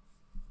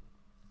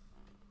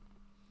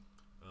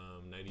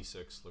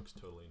 96 looks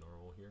totally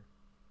normal here.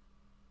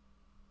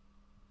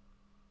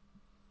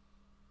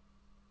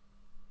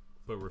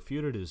 But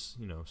refuted is,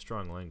 you know,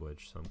 strong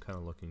language, so I'm kind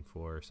of looking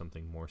for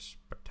something more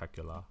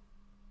spectacular.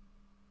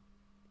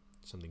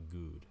 Something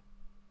good.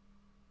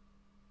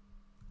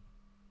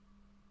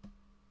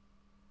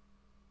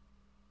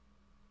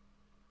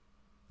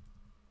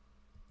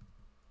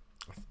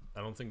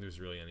 I don't think there's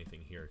really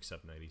anything here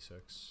except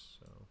 96,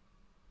 so.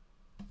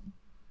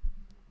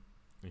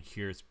 And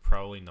here it's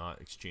probably not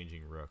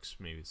exchanging rooks.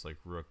 Maybe it's like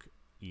rook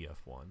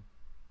EF1.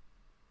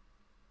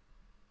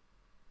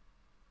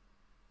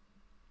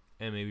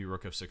 And maybe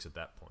rook F6 at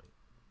that point.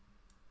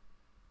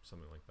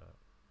 Something like that.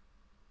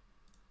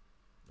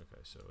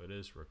 Okay, so it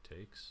is rook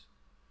takes.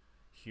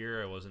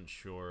 Here I wasn't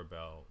sure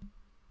about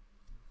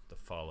the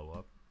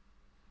follow-up.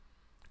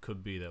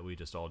 Could be that we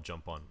just all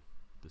jump on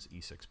this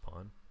E6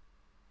 pawn.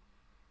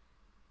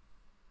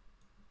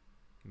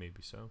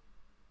 Maybe so.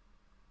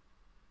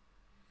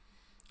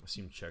 I've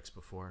seen checks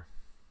before.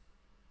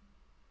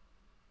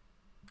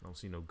 I don't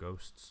see no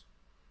ghosts.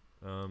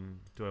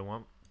 Do I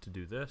want to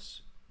do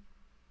this?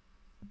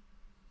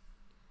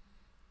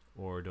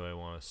 Or do I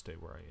want to stay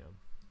where I am?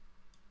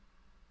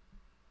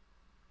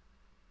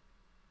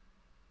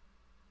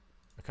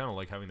 I kind of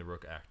like having the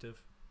rook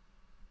active.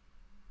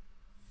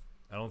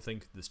 I don't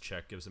think this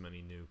check gives him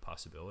any new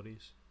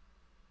possibilities.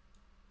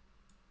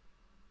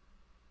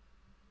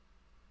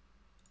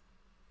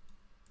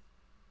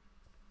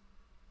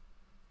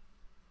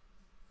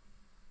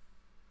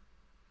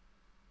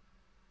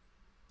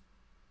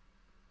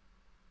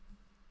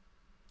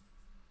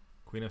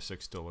 Queen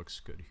F6 still looks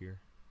good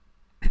here.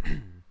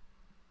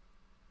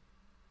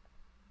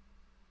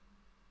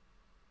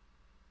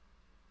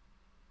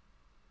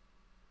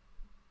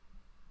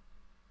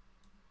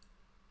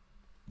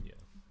 Yeah,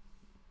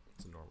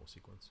 it's a normal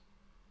sequence.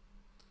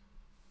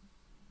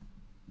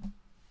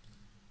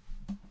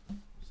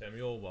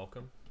 Samuel,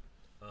 welcome.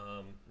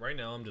 Right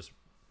now I'm just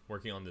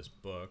working on this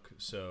book,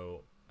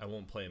 so I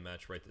won't play a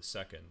match right this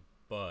second,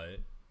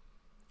 but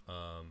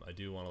I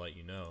do want to let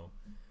you know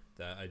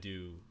that I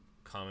do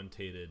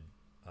commentated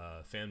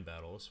fan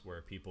battles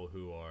where people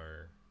who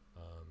are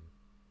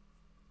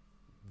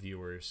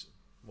viewers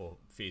will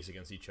face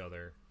against each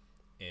other,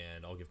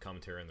 and I'll give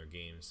commentary on their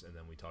games, and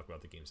then we talk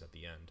about the games at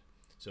the end.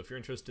 So if you're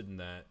interested in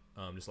that,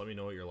 just let me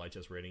know what your light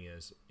chess rating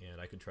is, and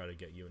I could try to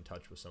get you in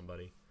touch with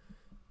somebody.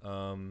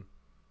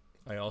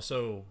 I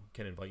also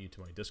can invite you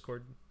to my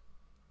Discord,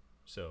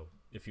 so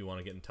if you want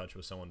to get in touch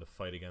with someone to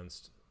fight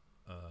against,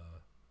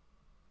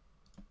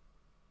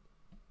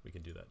 we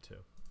can do that too.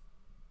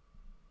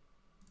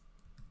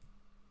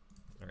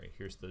 Alright,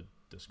 here's the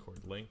Discord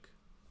link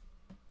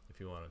if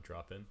you want to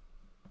drop in.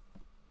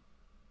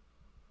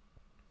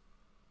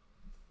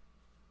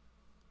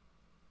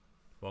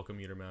 Welcome,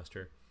 Meter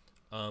Master.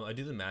 I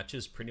do the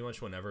matches pretty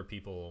much whenever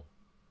people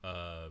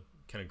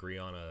can agree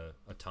on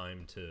a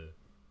time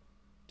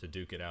to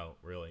duke it out,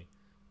 really.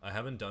 I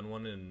haven't done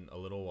one in a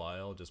little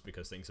while just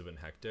because things have been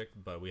hectic,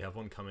 but we have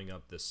one coming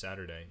up this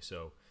Saturday.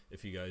 So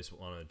if you guys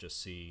want to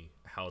just see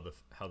how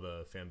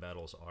the fan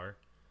battles are,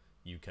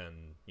 you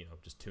can, you know,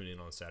 just tune in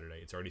on Saturday.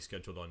 It's already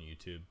scheduled on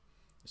YouTube,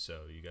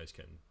 so you guys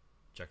can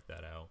check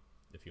that out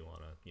if you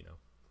want to, you know,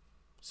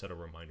 set a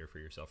reminder for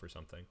yourself or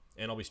something.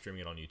 And I'll be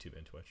streaming it on YouTube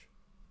and Twitch.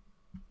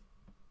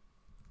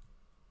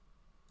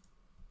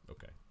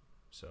 Okay,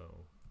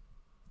 so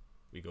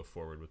we go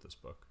forward with this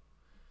book.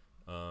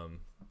 Yeah.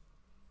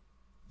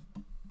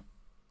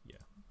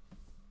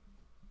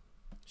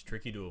 It's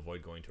tricky to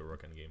avoid going to a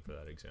rook endgame for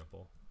that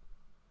example.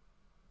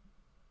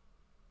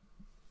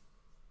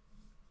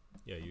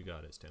 Yeah, you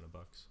got it, Stan of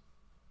Bucks.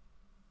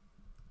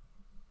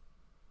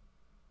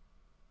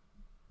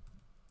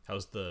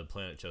 How's the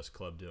Planet Chess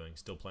Club doing?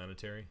 Still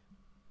planetary?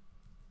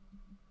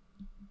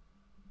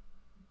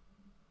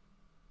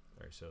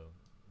 Alright, so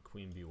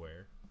Queen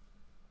Beware.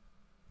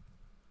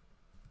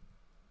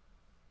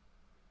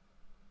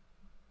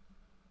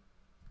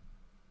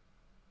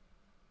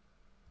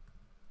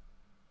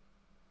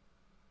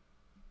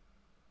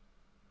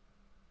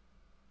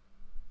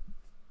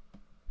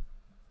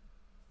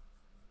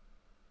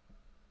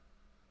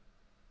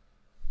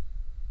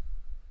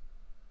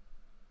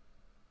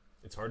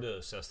 It's hard to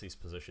assess these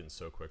positions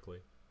so quickly.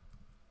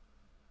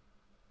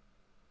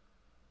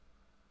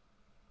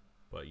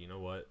 But you know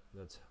what?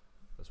 That's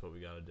what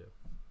we gotta do.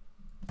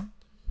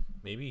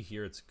 Maybe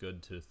here it's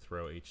good to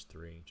throw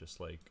h3, just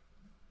like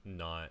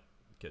not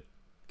get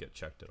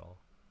checked at all.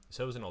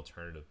 So it was an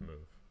alternative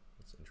move.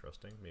 That's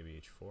interesting.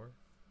 Maybe h4.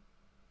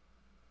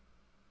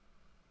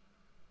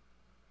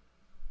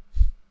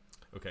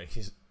 Okay,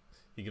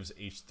 he gives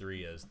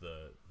h3 as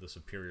the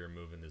superior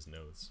move in his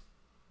notes,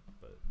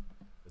 but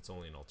it's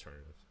only an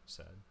alternative.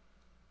 Sad.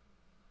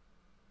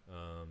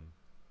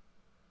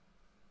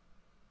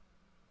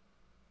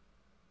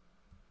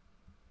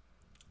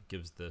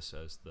 Gives this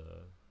as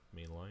the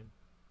main line.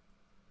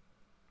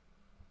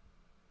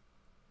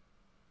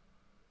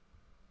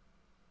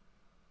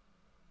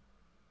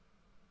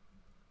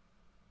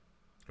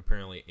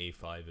 Apparently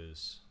a5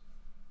 is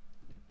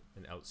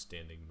an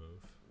outstanding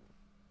move.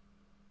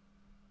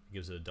 It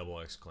gives it a double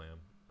exclam.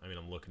 I mean,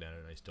 I'm looking at it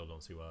and I still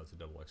don't see why it's a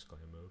double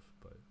exclam move,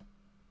 but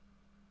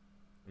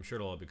I'm sure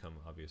it'll all become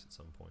obvious at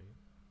some point.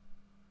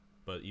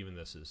 But even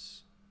this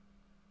is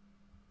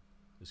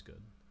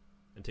good.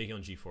 And taking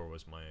on g4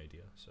 was my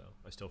idea, so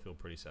I still feel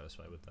pretty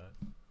satisfied with that.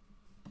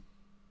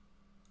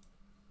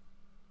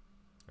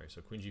 Alright, so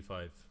queen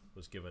g5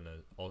 was given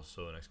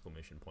also an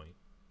exclamation point.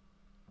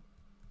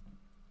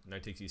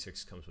 Knight takes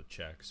e6 comes with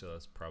check, so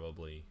that's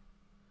probably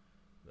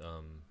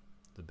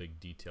the big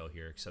detail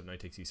here, except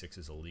knight takes e6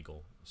 is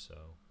illegal,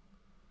 so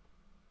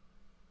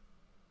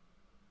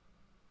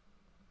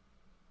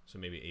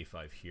maybe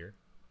a5 here,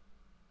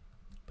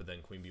 but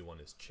then queen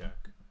b1 is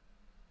check.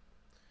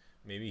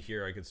 Maybe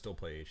here I could still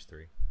play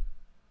h3.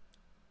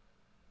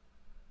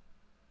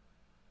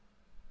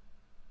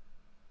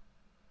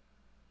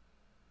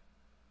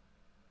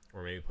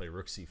 Or maybe play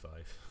rook c5.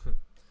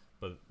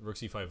 But rook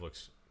c5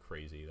 looks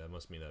crazy. That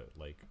must mean that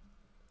like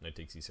knight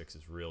takes e6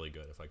 is really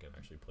good if I can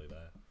actually play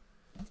that.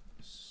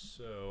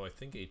 So I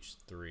think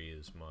h3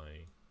 is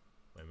my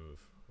move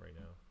right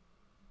now.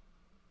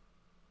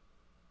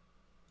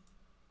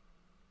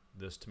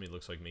 This to me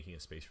looks like making a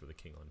space for the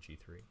king on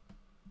g3.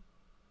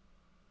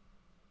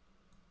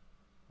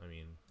 I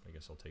mean, I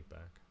guess I'll take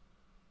back.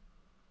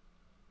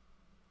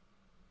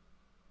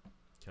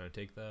 Can I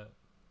take that?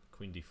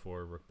 Queen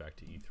d4, rook back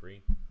to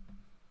e3.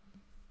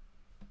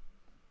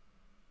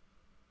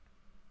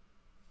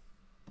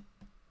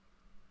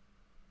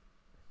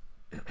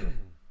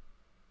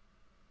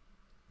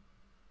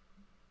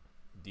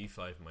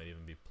 d5 might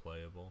even be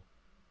playable.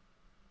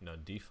 No,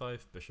 d5,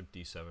 bishop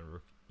d7,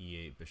 rook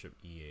e8, bishop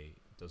e8.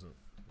 Doesn't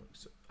look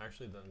so.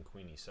 Actually, then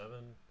queen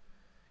e7,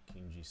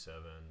 king g7,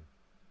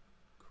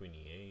 queen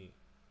e8,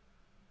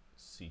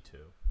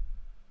 c2.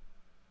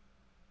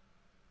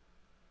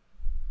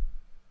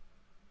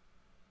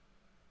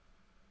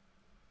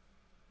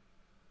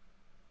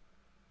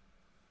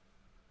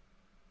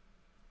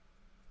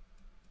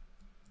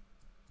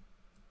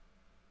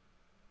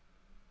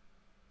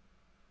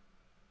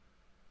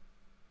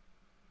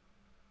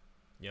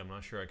 Yeah, I'm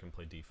not sure I can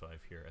play d5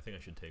 here. I think I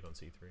should take on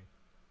c3.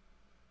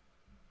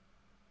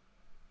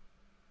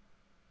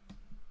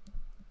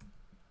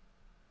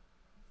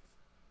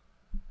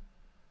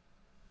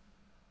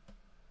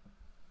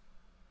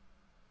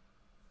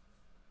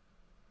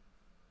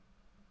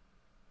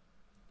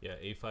 Yeah,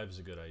 a5 is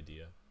a good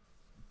idea,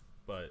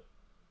 but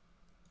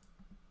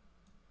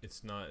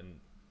it's not an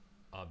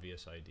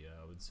obvious idea,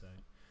 I would say.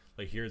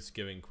 Like here it's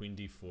giving queen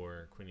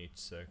d4, queen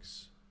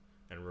h6,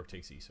 and rook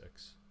takes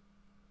e6.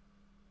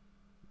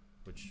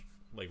 Which,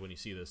 like when you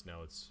see this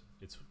now, it's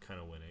kind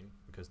of winning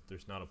because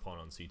there's not a pawn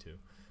on c2.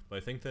 But I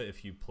think that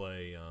if you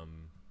play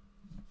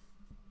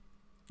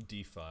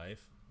d5,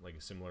 like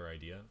a similar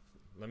idea,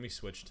 let me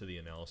switch to the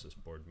analysis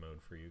board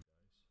mode for you guys.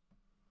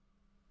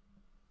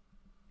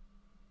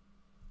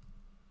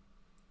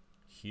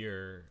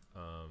 Here,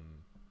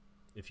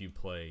 if you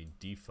play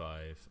d5,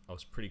 I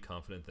was pretty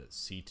confident that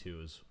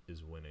c2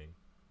 is winning.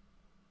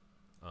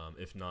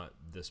 If not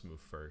this move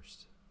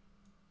first.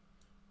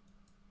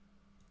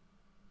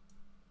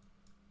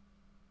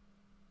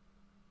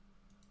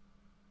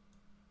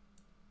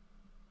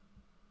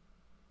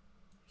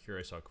 Here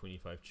I saw queen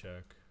e5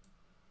 check.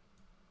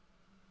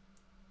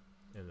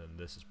 And then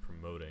this is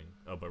promoting.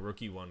 Oh, but rook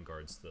e1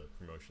 guards the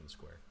promotion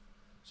square.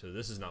 So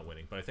this is not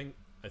winning. But I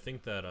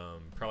think that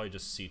probably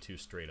just c2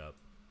 straight up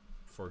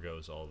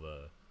forgoes all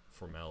the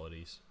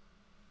formalities.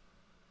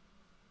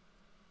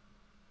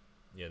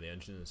 Yeah, the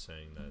engine is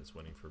saying that it's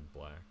winning for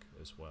black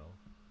as well.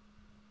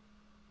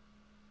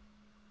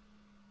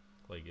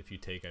 Like, if you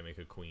take, I make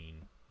a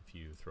queen. If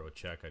you throw a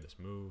check, I just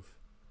move.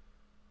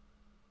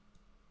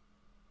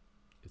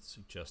 It's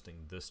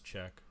suggesting this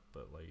check,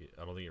 but like,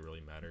 I don't think it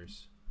really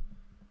matters.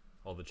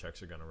 All the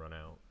checks are gonna run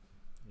out,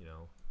 you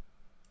know,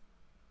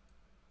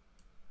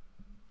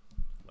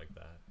 like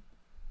that.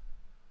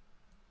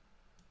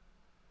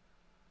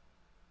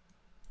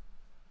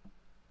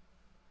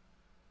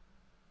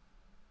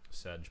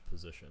 Sag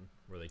position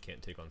where they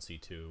can't take on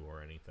c2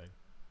 or anything.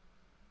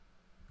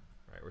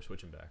 All right, we're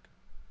switching back.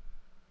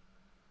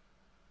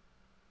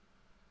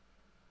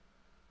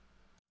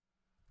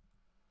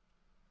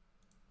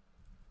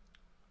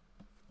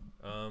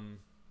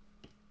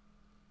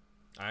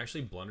 I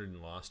actually blundered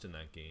and lost in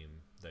that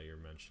game that you're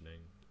mentioning.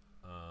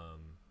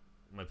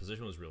 My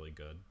position was really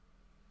good.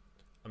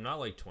 I'm not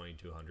like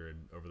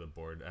 2200 over the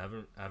board. I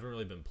haven't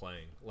really been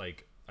playing.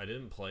 Like, I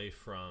didn't play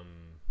from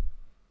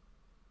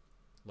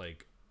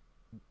like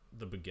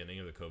the beginning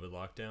of the COVID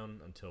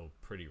lockdown until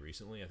pretty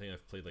recently. I think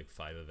I've played like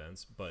 5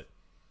 events, but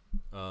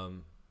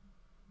I'm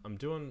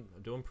doing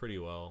pretty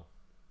well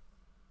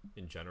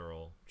in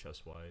general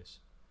chess wise.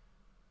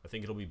 I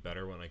think it'll be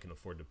better when I can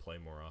afford to play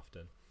more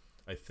often.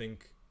 I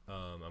think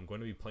I'm going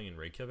to be playing in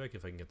Reykjavik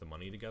if I can get the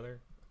money together.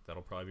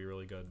 That'll probably be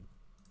really good.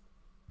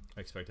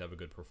 I expect to have a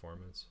good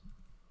performance.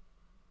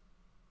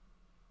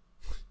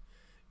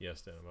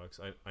 Yes, Danabox.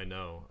 I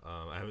know.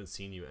 I haven't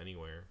seen you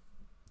anywhere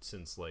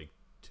since like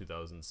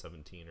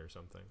 2017 or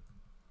something.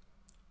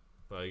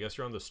 But I guess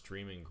you're on the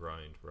streaming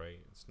grind, right?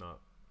 It's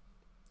not...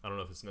 I don't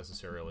know if it's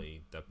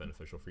necessarily that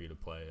beneficial for you to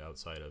play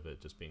outside of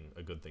it just being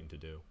a good thing to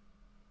do.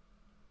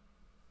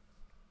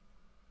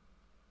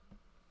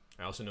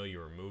 I also know you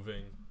were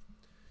moving,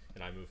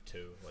 and I moved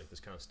too. Like, this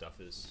kind of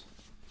stuff is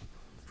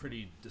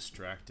pretty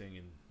distracting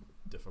and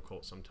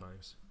difficult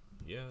sometimes.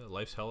 Yeah,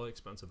 life's hella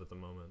expensive at the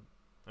moment.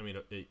 I mean,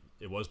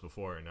 it was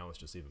before, and now it's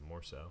just even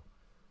more so.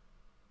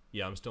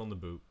 Yeah, I'm still in the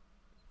boot.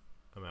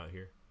 I'm out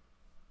here.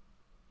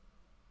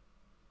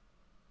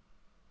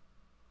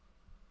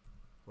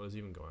 What is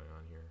even going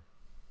on here?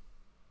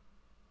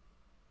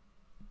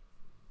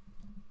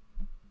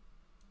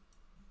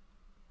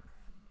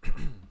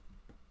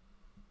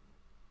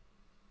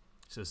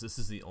 Says this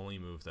is the only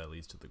move that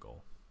leads to the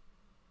goal.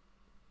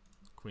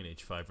 Queen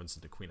h5 runs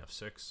into queen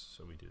f6,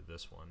 so we do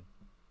this one.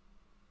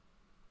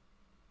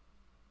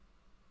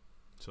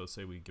 So let's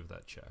say we give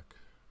that check.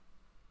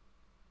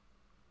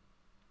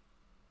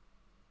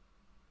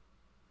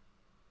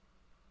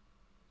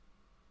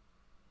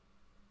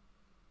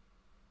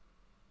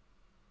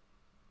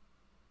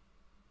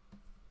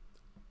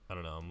 I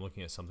don't know, I'm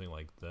looking at something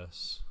like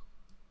this.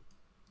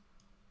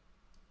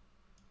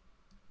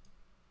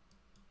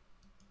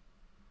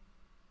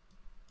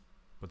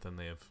 But then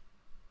they have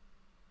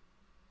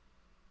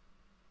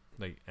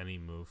like any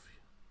move.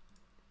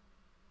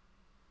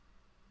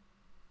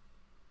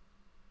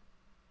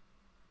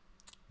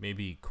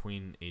 Maybe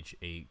queen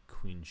h8,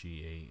 queen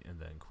g8,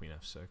 and then queen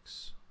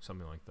f6.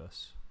 Something like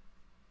this.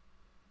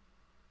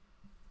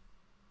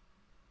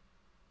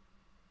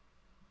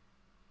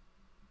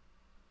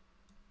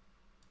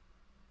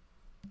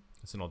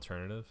 It's an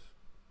alternative.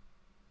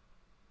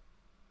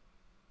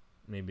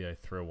 Maybe I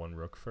throw one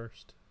rook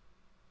first.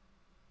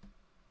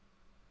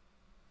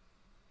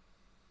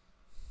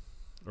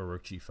 Or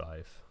rook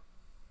g5.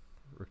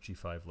 Rook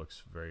g5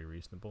 looks very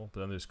reasonable.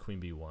 But then there's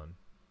queen b1.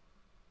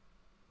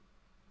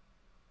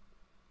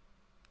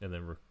 And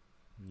then rook...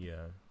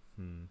 Yeah.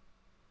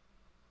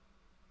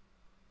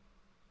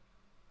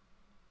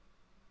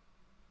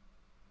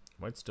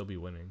 Might still be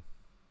winning.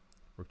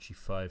 Rook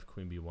g5,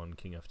 queen b1,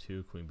 king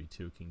f2, queen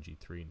b2, king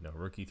g3. No,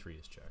 rook e3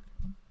 is check.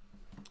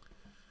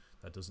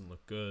 That doesn't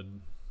look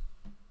good.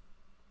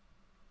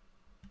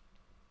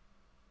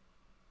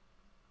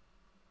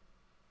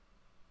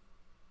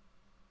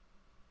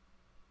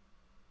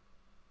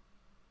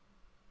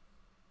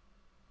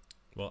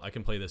 Well, I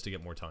can play this to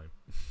get more time.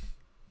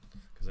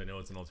 Because I know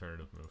it's an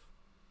alternative move.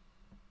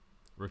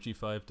 Rook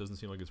g5 doesn't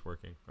seem like it's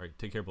working. Alright,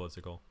 take care,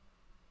 Blitzical.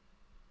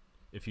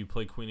 If you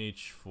play queen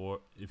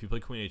h4, if you play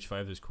queen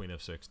h5, there's queen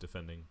f6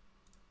 defending.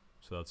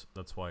 So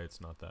that's why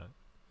it's not that.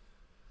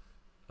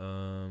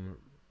 Oh,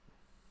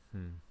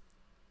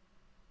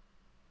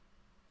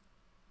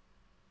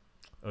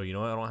 you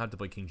know what? I don't have to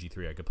play king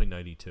g3. I could play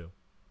knight e2.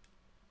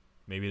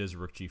 Maybe it is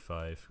rook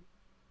g5,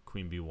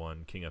 queen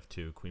b1, king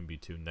f2, queen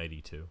b2, knight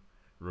e2,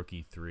 rook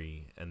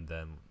e3, and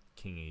then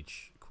queen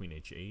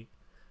h8.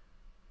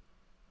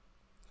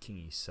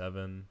 King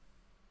e7.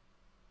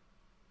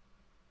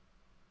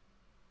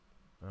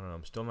 I don't know,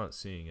 I'm still not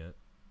seeing it.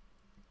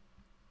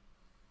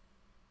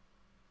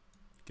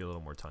 Get a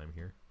little more time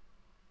here.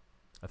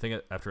 I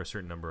think after a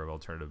certain number of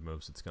alternative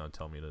moves, it's going to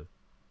tell me to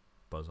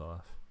buzz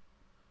off.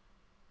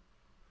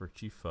 Rook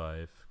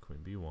g5, queen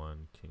b1,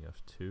 king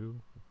f2,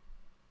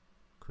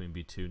 queen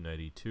b2, knight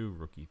e2,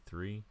 rook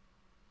e3.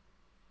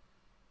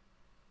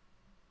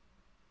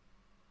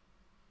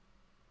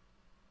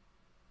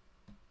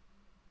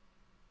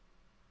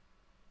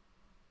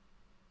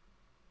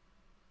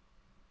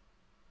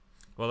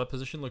 Well, that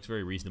position looks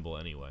very reasonable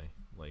anyway.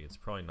 Like, it's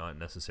probably not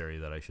necessary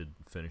that I should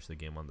finish the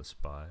game on the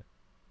spot.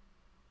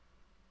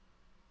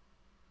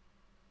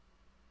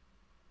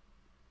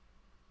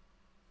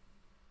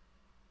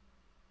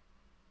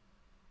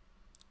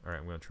 Alright,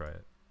 I'm going to try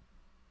it.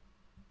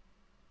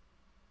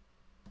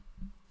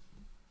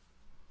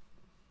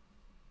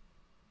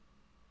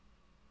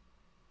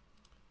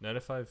 Knight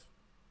f5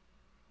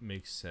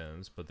 makes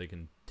sense, but they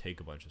can take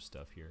a bunch of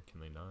stuff here,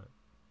 can they not?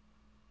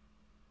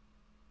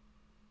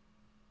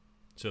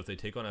 So if they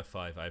take on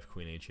f5, I have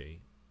queen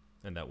h8,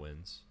 and that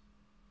wins.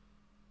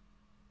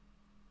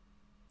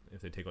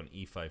 If they take on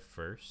e5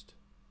 first,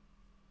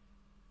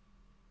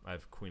 I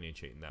have queen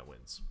h8, and that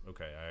wins.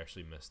 Okay, I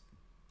actually missed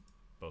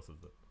both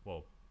of the,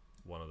 well,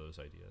 one of those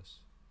ideas.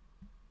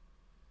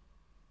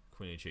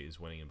 Queen h8 is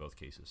winning in both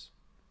cases.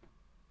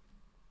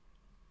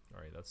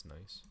 Alright, that's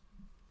nice.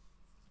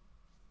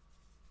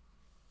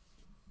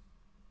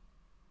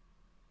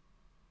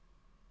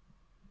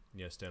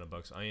 Yes, Dana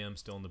Bucks, I am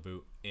still in the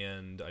boot,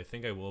 and I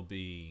think I will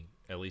be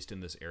at least in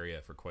this area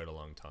for quite a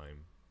long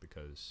time,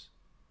 because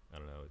I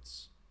don't know,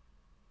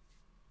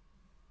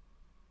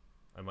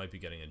 I might be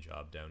getting a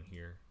job down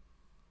here,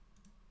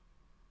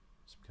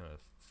 some kind of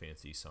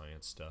fancy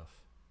science stuff.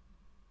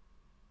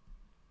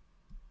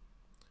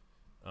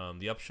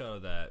 The upshot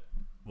of that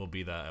will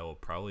be that I will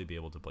probably be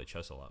able to play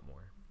chess a lot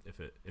more if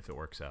it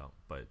works out,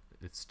 but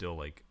it's still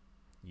like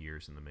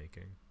years in the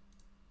making.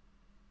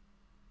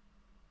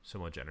 So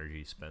much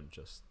energy spent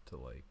just to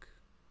like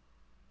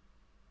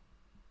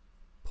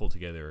pull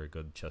together a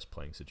good chess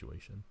playing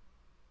situation.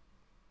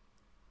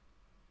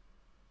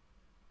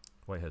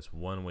 White has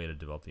one way to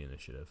develop the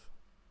initiative,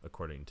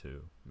 according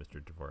to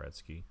Mr.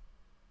 Dvoretsky.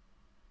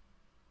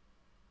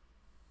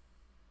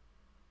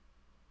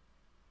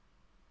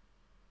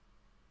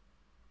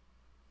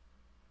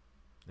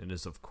 It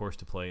is, of course,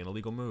 to play an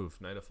illegal move,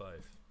 knight f5.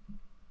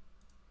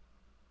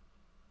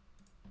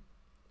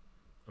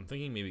 I'm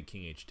thinking maybe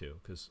king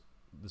h2, because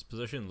this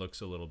position looks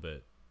a little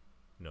bit,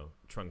 you know,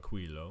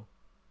 tranquilo.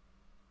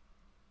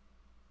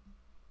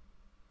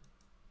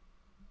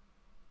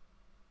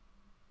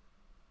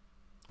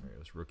 Alright, it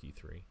was rook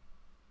e3,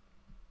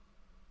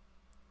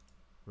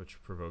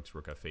 which provokes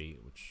rook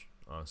f8, which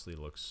honestly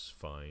looks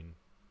fine.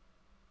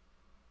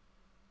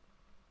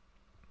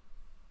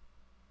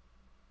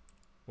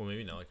 Well,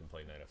 maybe now I can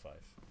play knight f5.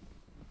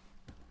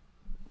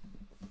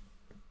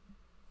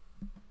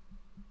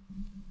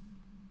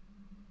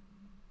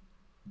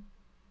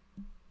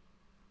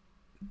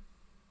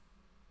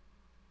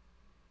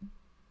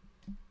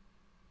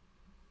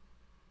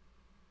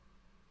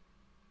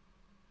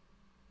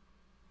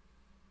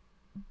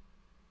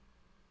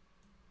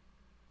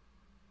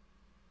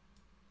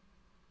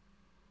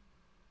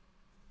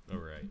 Oh,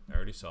 right. I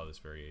already saw this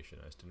variation.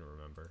 I just didn't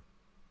remember.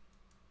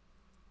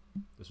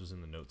 This was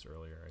in the notes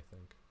earlier, I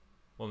think.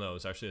 Well, no,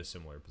 it's actually a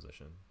similar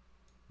position.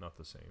 Not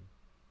the same.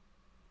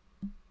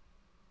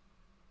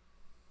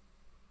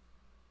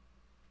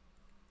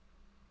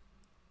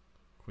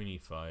 Queen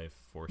e5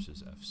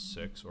 forces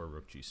f6 or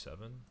rook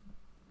g7.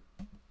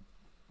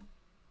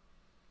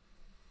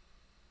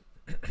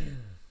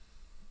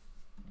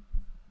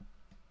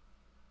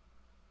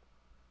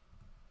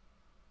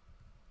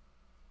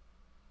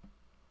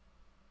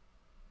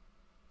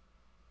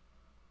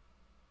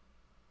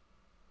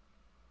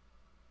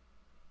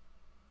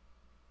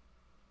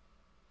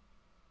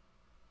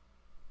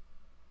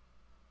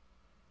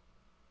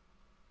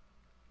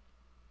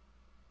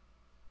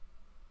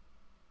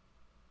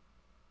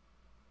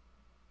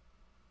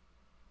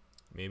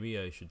 Maybe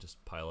I should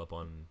just pile up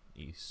on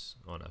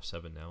on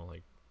f7 now.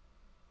 Like,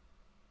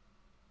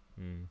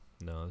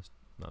 no, it's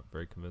not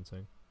very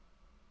convincing.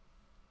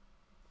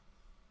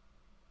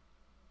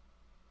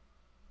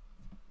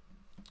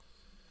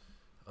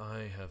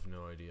 I have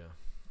no idea.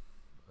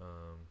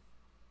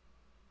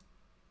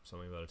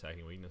 Something about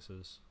attacking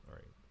weaknesses. All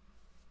right.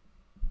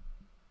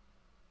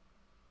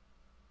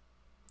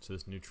 So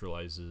this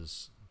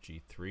neutralizes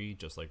g3,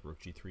 just like rook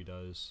g3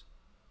 does.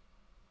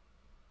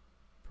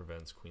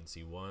 Prevents queen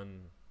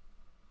c1.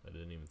 I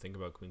didn't even think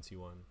about queen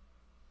c1.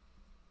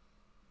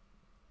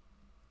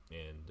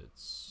 And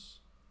it's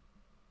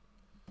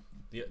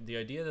the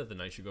idea that the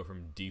knight should go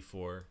from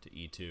d4 to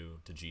e2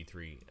 to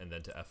g3 and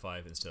then to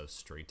f5 instead of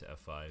straight to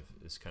f5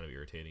 is kind of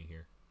irritating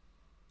here.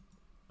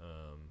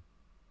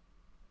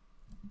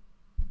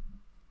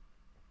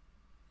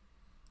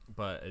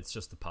 But it's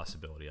just the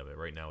possibility of it.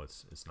 Right now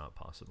it's not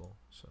possible.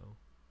 So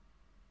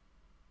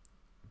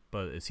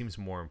But it seems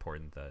more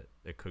important that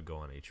it could go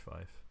on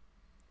h5.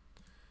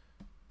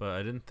 But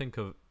I didn't think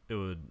of it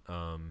would.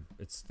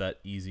 It's that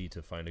easy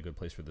to find a good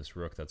place for this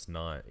rook that's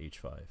not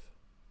h5.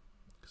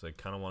 Because I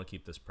kind of want to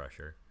keep this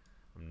pressure.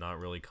 I'm not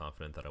really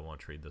confident that I want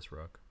to trade this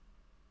rook.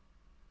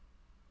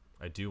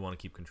 I do want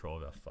to keep control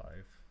of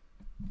f5.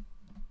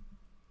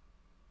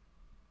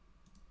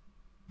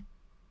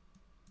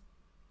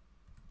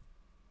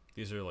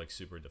 These are like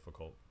super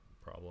difficult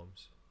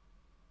problems.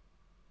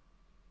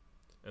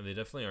 And they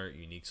definitely aren't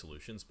unique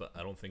solutions, but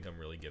I don't think I'm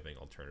really giving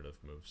alternative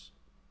moves.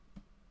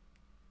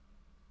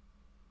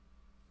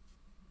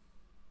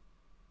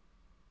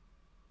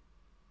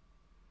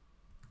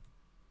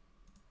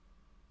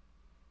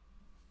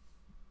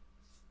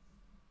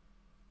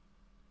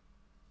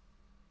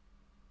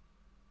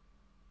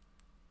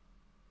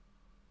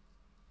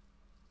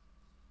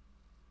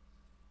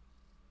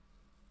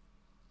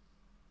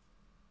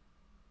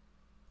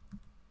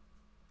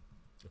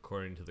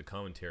 According to the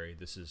commentary,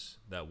 this is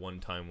that one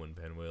time when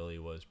Van Whaley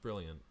was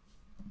brilliant.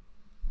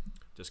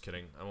 Just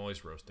kidding. I'm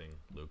always roasting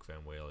Luke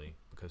Van Whaley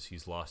because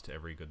he's lost to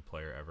every good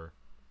player ever.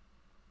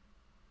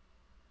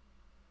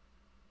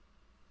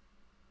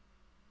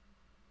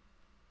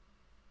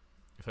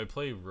 If I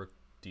play rook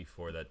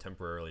d4, that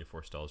temporarily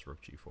forestalls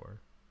rook g4.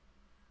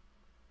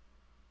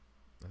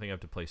 I think I have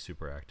to play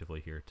super actively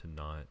here to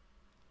not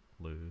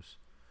lose.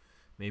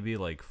 Maybe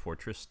like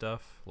fortress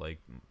stuff,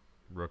 like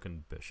rook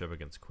and bishop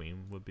against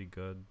queen would be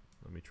good.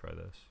 Let me try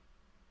this.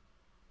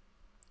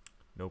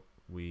 Nope.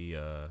 We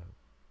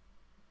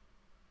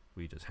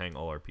just hang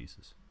all our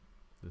pieces.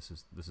 This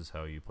is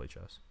how you play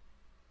chess.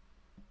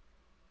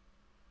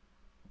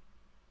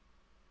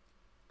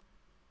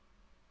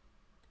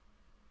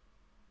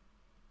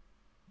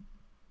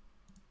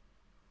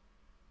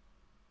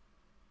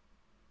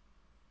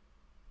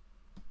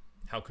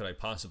 How could I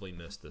possibly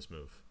miss this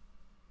move?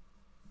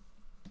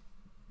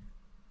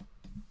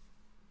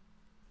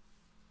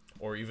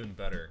 Or even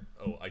better,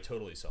 oh, I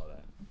totally saw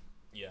that.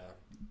 Yeah,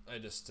 I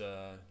just,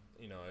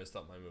 you know, I just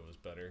thought my move was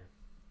better.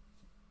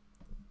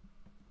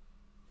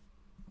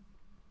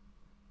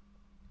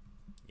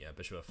 Yeah,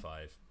 bishop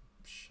f5.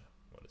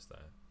 What is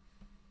that?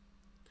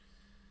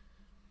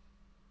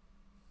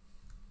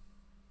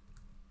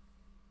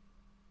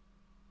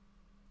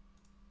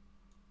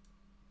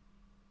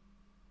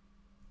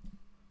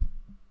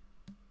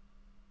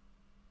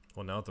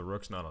 Well, now that the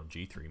rook's not on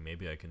g3,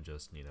 maybe I can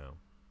just, you know,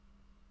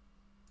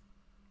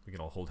 we can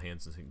all hold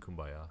hands and sing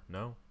Kumbaya.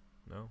 No?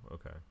 No?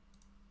 Okay.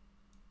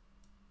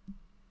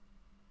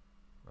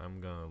 I'm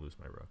gonna lose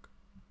my rook.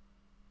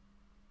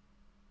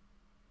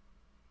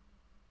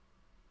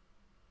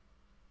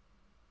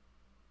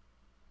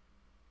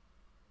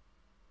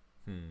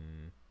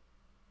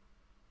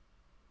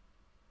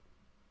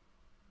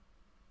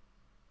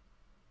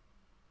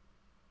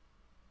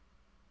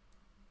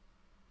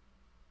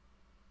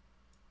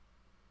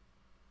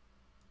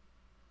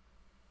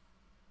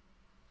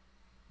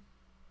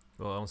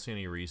 Well, I don't see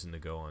any reason to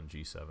go on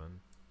g7.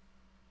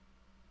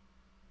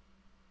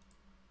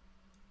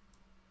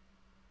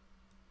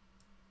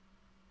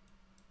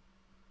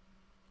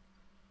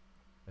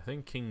 I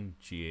think king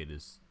g8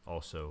 is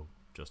also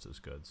just as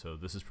good, so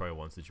this is probably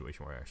one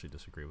situation where I actually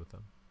disagree with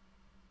them.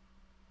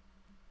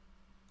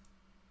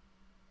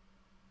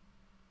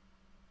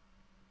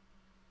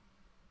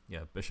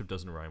 Yeah, bishop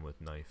doesn't rhyme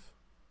with knife,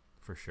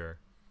 for sure.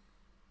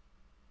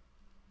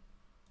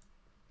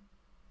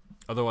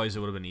 Otherwise, it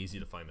would have been easy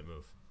to find the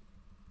move.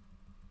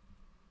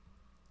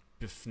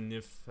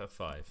 Bifnif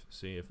f5.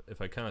 See,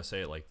 if I kind of say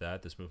it like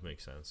that, this move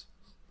makes sense.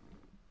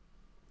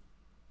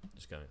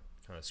 Just kind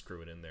of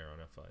screw it in there on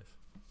f5.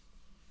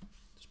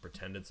 Just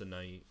pretend it's a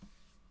knight.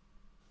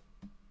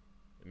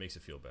 It makes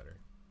it feel better.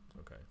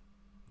 Okay.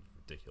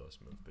 Ridiculous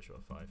move,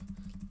 bishop f5.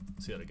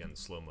 Let's see that again in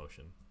slow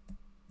motion.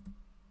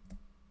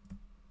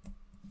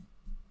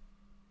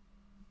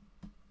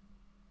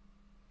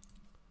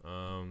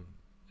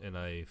 And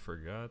I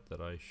forgot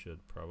that I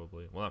should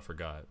probably, well, not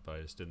forgot, but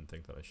I just didn't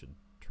think that I should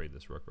trade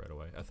this rook right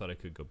away. I thought I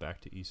could go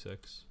back to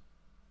e6.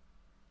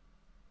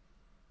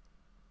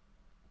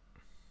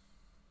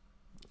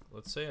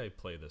 Let's say I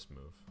play this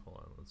move. Hold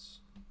on, let's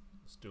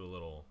do a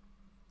little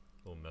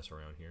mess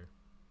around here.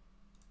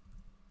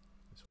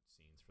 This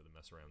scenes for the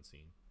mess around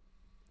scene.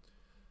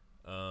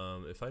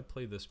 If I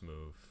play this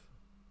move,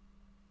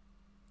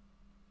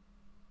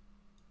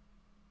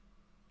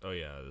 oh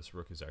yeah, this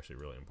rook is actually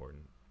really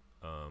important.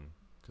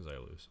 Because I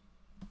lose.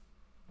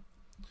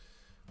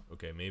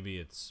 Okay, maybe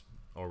it's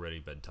already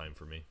bedtime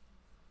for me.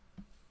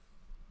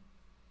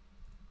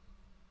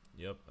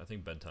 Yep, I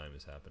think bedtime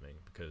is happening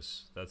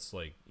because that's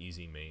like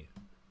easy mate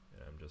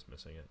and I'm just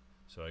missing it.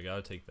 So I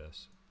gotta take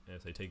this, and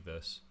if I take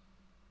this,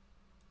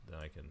 then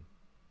I can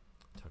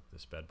tuck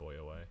this bad boy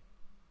away,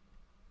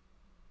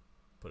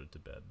 put it to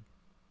bed.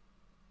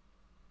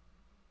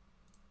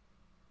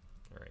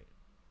 Alright,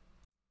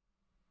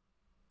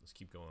 let's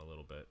keep going a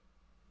little bit.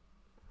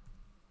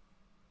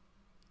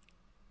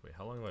 Wait,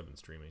 how long have I been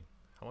streaming?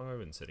 How long have I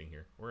been sitting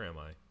here? Where am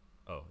I?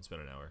 Oh, it's been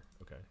an hour.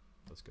 Okay,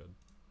 that's good.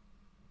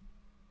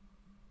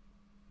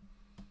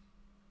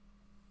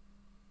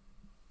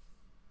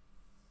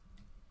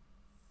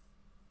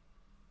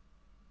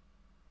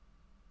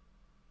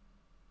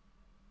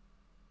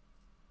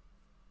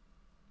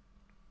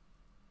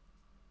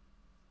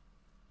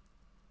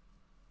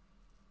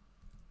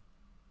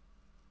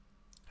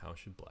 How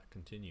should black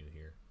continue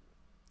here?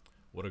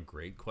 What a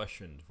great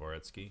question,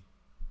 Dvoretsky.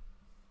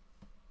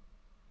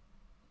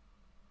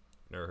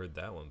 Never heard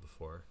that one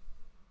before.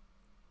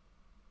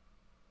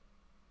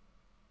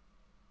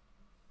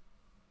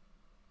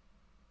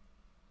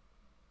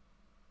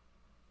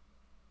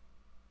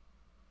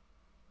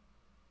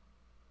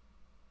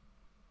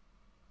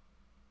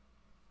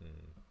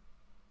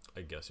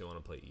 I guess you want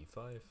to play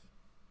e5.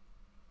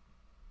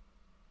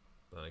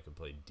 Then I can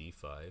play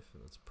d5,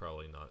 and that's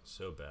probably not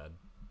so bad.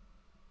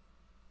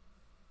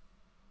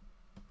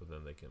 But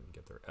then they can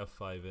get their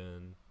f5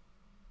 in,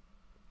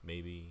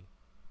 maybe,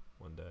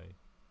 one day.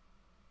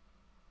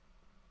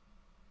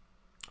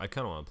 I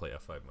kind of want to play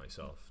f5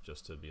 myself,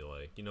 just to be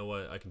like, you know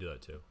what, I can do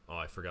that too. Oh,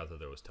 I forgot that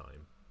there was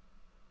time.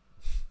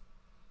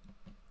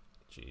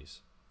 Jeez.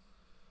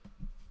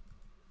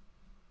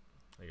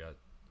 I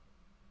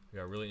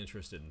got really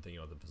interested in thinking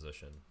about the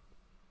position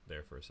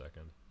there for a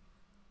second.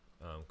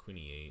 Queen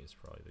e8 is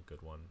probably the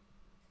good one.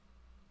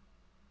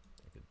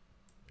 I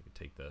could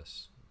take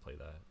this and play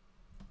that.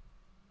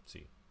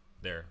 See,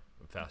 there,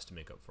 I'm fast to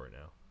make up for it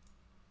now.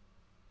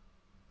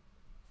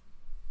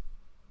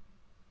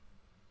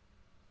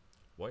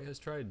 White has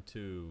tried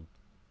to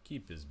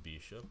keep his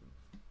bishop.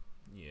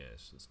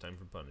 Yes, it's time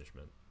for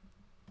punishment.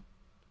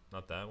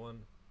 Not that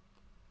one.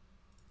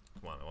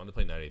 Come on, I wanted to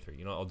play knight a3.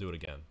 You know what, I'll do it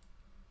again.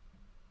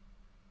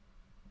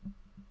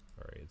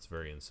 Alright, it's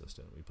very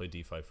insistent. We play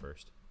d5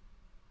 first.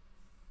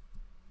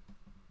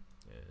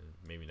 And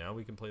maybe now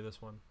we can play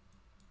this one.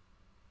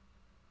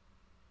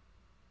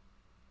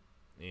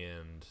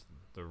 And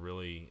the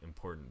really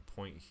important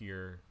point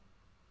here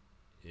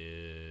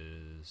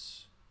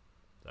is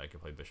that I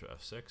can play bishop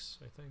f6,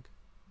 I think.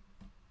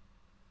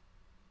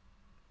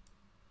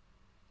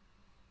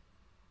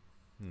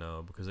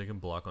 No, because I can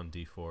block on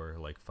d4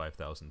 like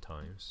 5,000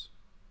 times.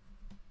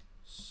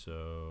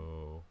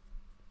 So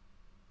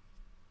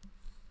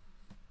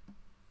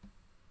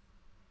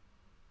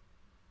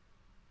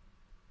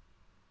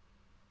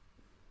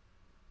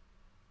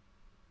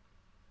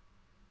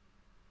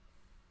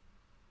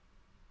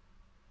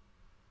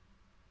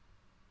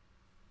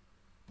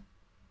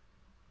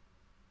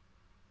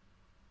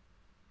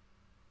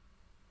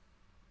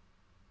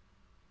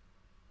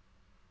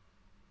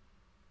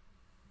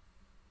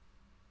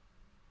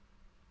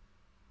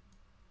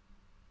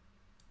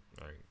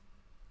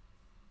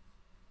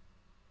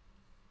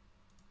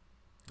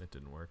that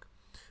didn't work.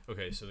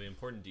 Okay, so the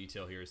important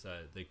detail here is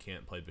that they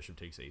can't play bishop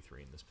takes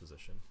a3 in this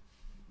position.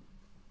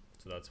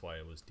 So that's why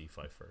it was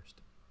d5 first.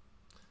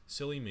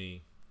 Silly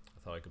me. I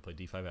thought I could play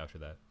d5 after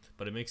that.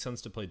 But it makes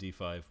sense to play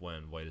d5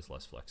 when white is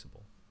less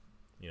flexible.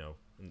 You know,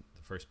 in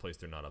the first place,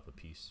 they're not up a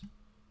piece.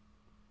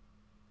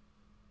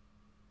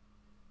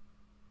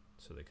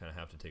 So they kind of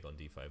have to take on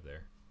d5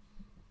 there.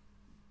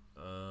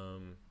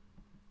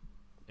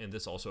 And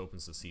this also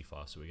opens the c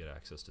file, so we get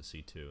access to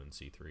c2 and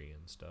c3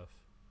 and stuff.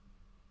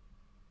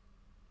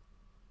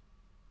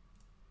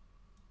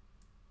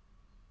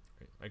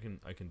 I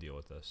can deal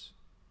with this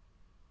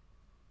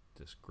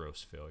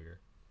gross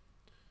failure.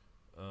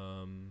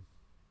 I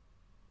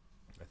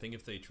think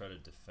if they try to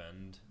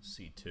defend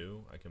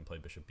c2, I can play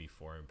bishop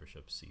b4 and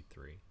bishop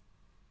c3,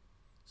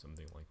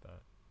 something like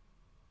that,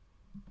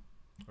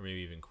 or maybe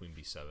even queen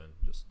b7,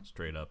 just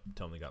straight up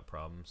tell them they got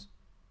problems.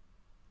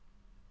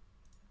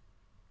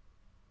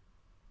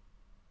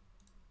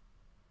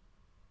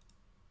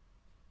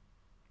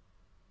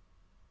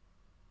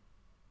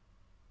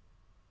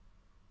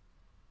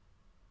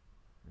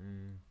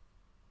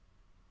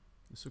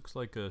 This looks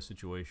like a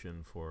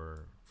situation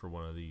for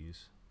one of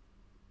these.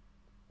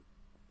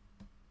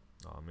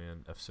 Oh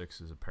man,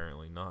 f6 is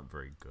apparently not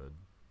very good.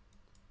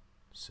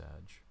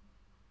 Sag.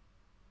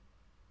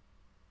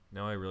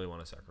 Now I really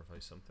want to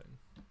sacrifice something.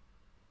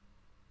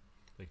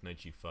 Like knight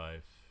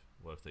g5.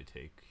 What if they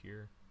take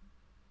here?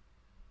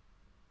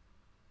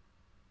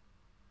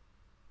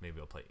 Maybe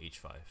I'll play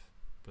h5.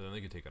 But then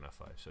they could take on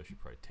f5, so I should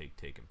probably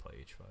take and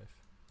play h5.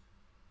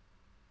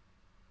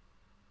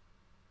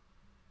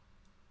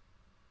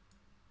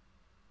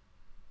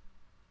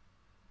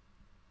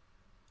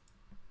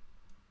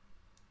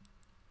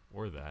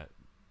 Or that.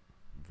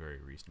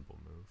 Very reasonable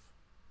move.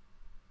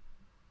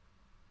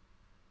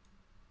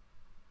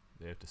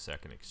 They have to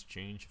sack an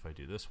exchange if I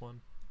do this one.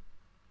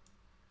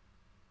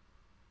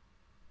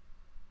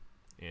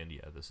 And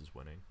yeah, this is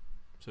winning.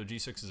 So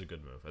g6 is a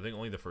good move. I think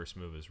only the first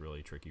move is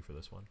really tricky for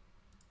this one,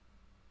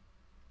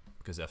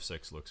 because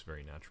f6 looks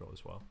very natural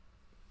as well.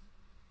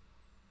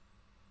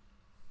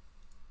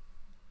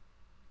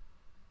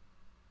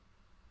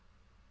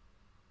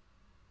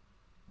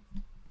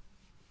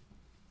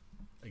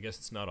 I guess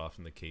it's not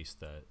often the case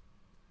that,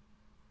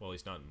 well, at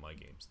least not in my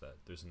games, that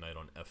there's a knight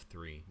on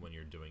f3 when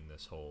you're doing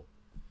this whole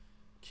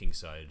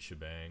kingside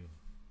shebang.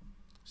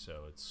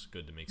 So it's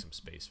good to make some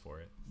space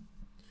for it.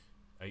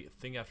 I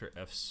think after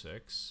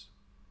f6,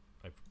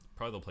 I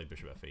probably they'll play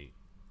bishop f8.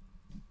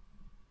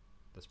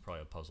 That's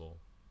probably a puzzle,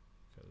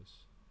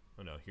 because,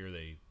 oh no, here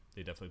they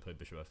definitely play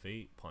bishop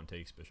f8, pawn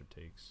takes, bishop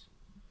takes.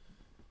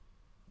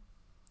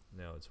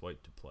 Now it's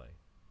white to play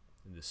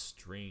in this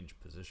strange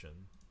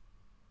position.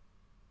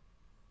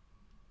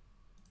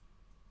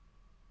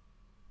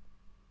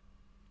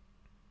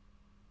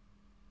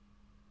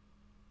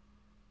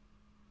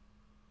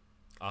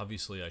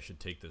 Obviously, I should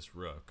take this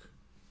rook,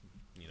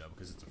 you know,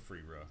 because it's a free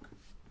rook.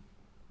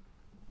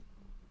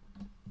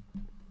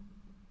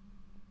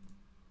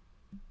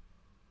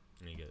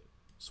 And you get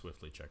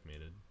swiftly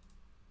checkmated.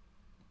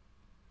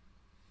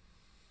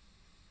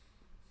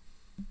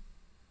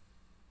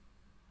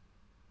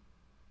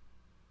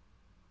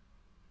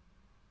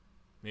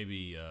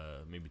 Maybe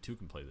two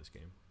can play this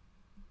game.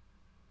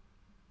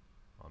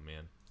 Oh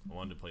man, I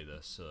wanted to play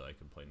this so I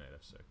could play knight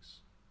f6.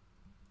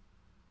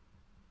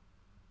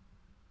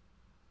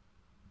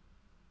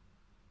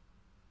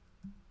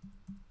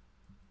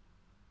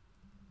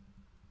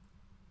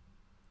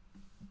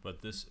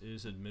 But this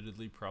is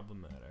admittedly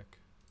problematic.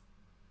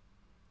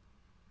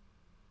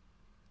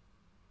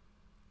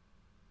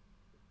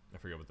 I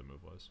forget what the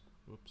move was.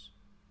 Whoops.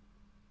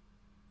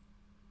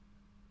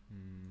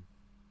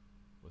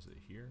 Was it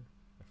here?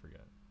 I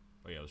forget.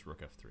 Oh yeah, it was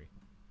rook f3.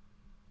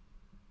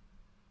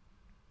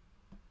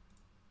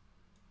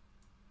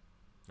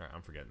 Alright,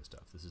 I'm forgetting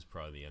stuff. This is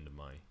probably the end of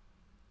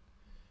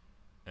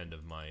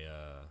my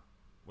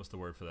what's the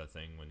word for that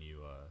thing when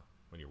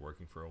you're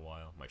working for a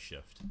while? My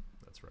shift.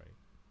 That's right.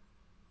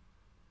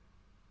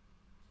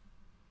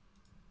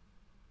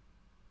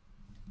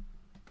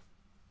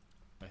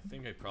 I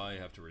think I probably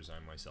have to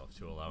resign myself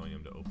to allowing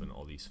him to open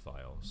all these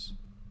files.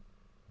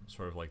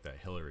 Sort of like that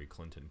Hillary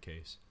Clinton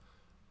case.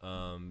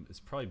 It's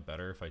probably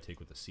better if I take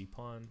with the C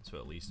pawn, so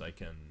at least I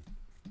can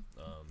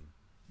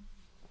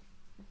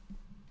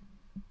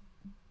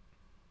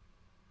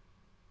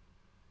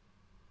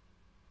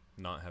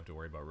not have to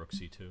worry about rook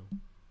c2.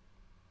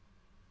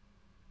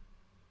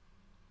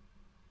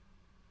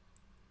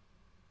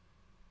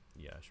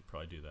 Yeah, I should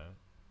probably do that.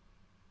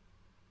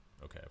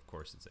 Okay, of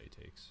course it's a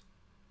takes.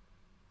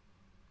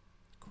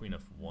 Queen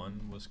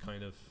f1 was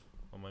kind of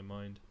on my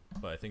mind,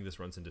 but I think this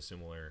runs into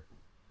similar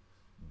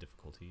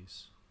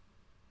difficulties.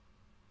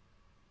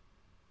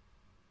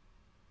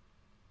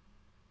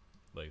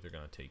 Like they're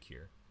gonna take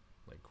here,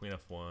 like queen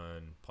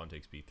f1, pawn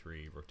takes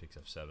b3, rook takes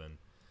f7,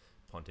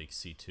 pawn takes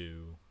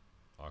c2.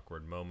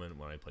 Awkward moment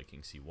when I play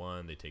king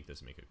c1. They take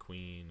this, make a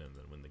queen, and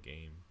then win the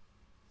game.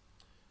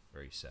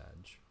 Very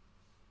sad.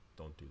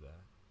 Don't do that.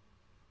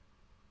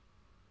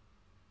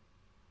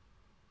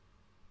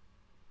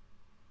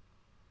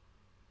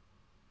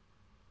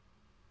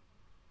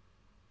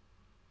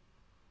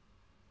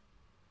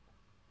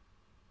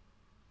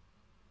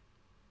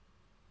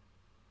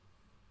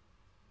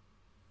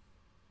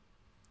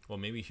 Well,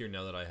 maybe here,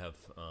 now that I have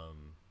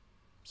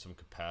some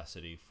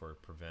capacity for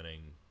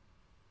preventing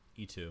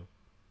e2,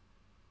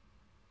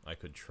 I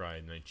could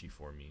try knight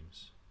g4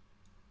 memes.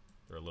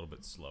 They're a little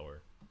bit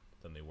slower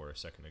than they were a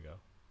second ago.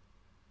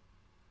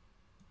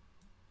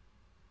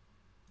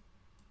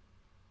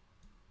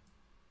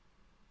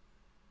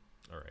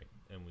 Alright,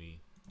 and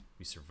we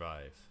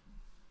survive.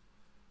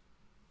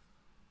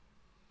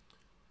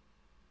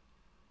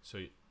 So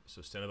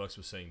Stanobucks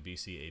was saying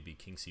BC, AB,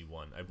 king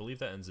c1. I believe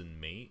that ends in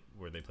mate,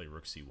 where they play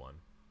rook c1.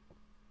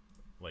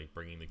 Like,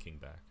 bringing the king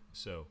back.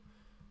 So,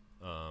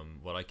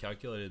 what I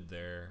calculated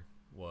there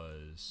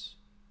was...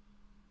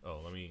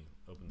 Oh, let me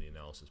open the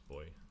analysis,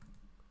 boy.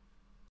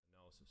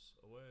 Analysis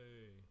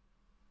away.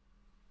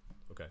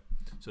 Okay,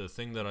 so the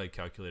thing that I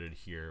calculated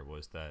here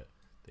was that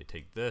they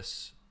take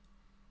this,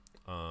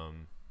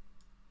 and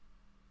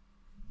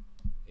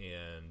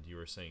you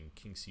were saying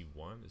king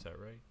c1, is that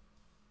right?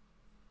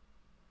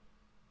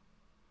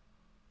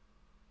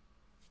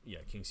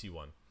 Yeah, king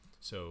c1.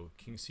 So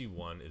king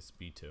c1 is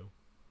b2,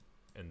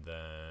 and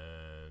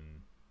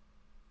then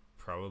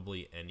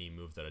probably any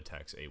move that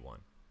attacks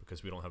a1,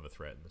 because we don't have a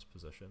threat in this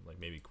position, like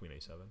maybe queen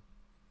a7.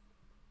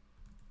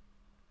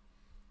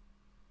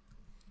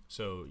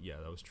 So yeah,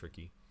 that was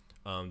tricky.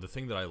 The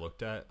thing that I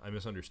looked at, I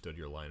misunderstood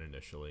your line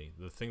initially.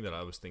 The thing that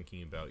I was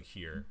thinking about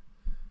here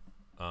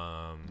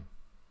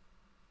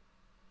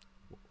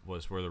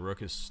was where the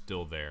rook is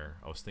still there.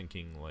 I was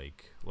thinking,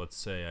 like, let's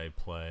say I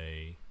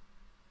play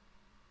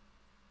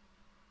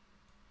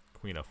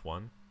queen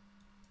f1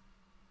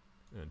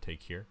 and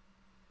take here.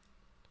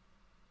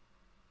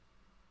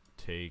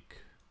 Take,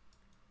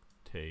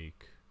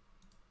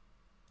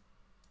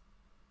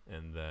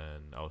 and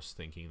then I was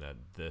thinking that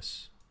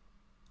this,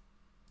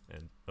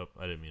 and oh,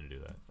 I didn't mean to do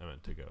that. I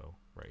meant to go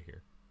right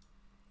here.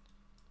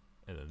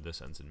 And then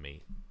this ends in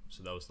mate.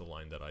 So that was the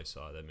line that I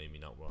saw that made me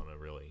not want to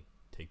really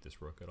take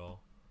this rook at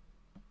all.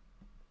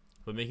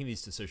 But making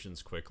these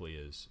decisions quickly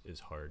is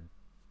hard.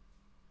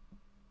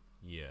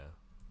 Yeah.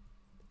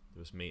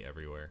 There's mate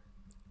everywhere.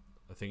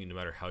 I think no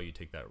matter how you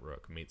take that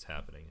rook, mate's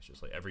happening. It's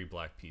just like every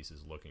black piece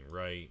is looking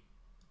right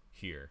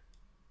here.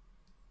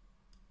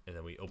 And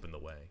then we open the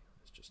way.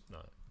 It's just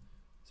not,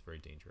 it's very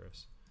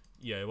dangerous.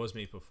 Yeah, it was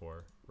mate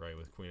before, right,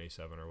 with queen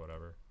a7 or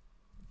whatever.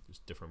 There's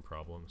different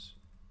problems.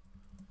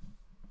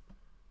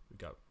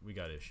 We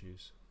got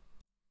issues.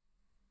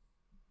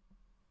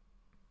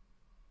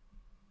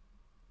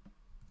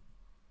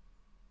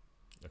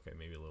 Okay,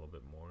 maybe a little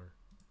bit more.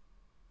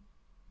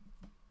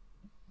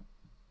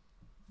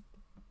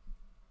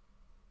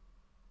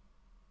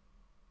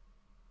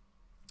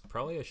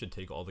 Probably I should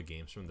take all the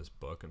games from this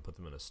book and put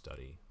them in a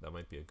study. That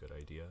might be a good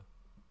idea.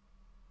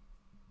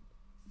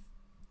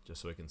 Just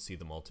so I can see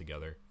them all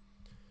together.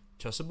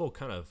 Chessable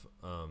kind of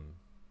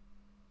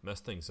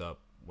messed things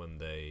up when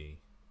they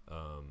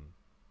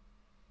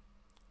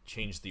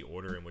changed the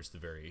order in which the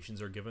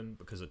variations are given,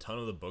 because a ton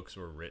of the books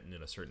were written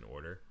in a certain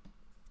order,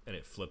 and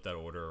it flipped that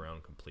order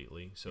around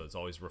completely. So it's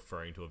always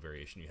referring to a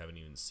variation you haven't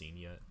even seen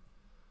yet.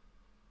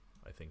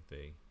 I think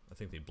they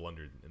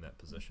blundered in that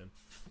position.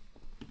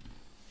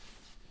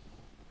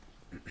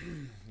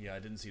 Yeah, I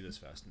didn't see this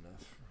fast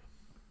enough.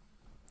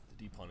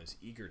 The d-pawn is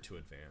eager to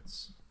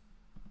advance,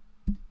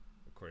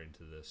 according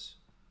to this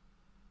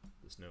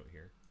note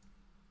here.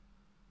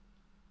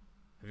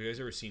 Have you guys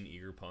ever seen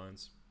eager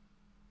pawns?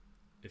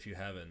 If you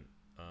haven't,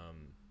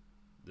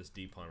 this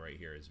d-pawn right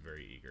here is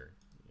very eager.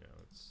 You know,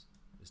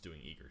 it's doing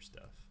eager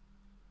stuff.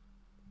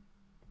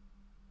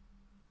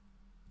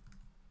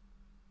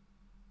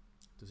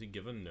 Does he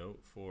give a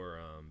note for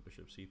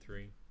bishop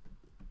c3?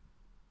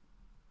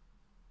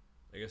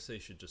 I guess they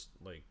should just,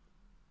 like,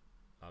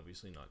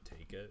 obviously not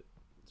take it.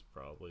 It's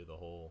probably the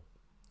whole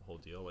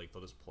deal. Like,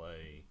 let us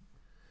play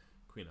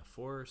queen f4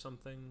 or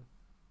something.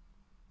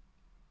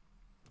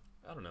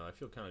 I don't know. I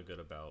feel kind of good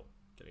about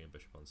getting a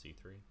bishop on c3.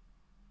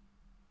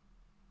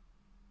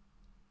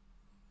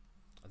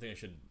 I think I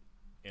should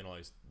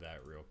analyze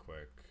that real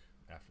quick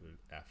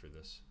after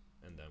this,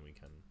 and then we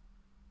can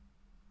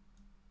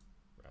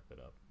wrap it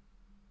up.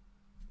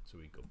 So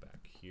we go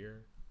back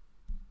here,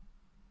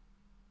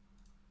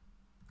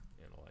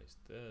 analyze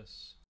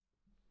this.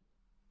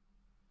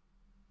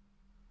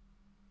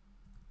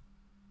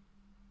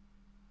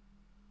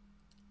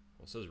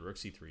 Well, it says rook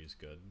c3 is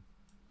good.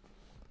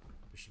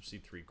 Bishop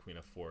c3, queen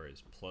f4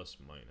 is plus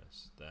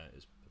minus. That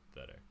is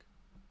pathetic.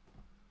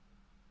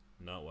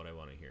 Not what I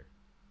want to hear.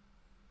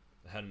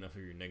 I had enough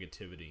of your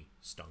negativity,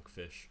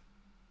 stunkfish.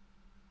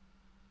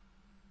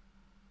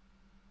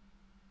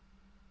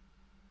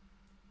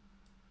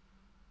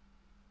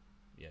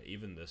 Yeah,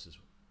 even this is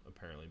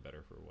apparently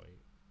better for white.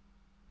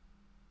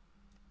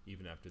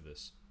 Even after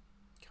this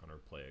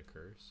counterplay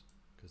occurs,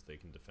 because they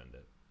can defend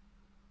it.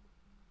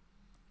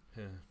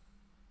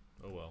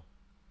 Oh well.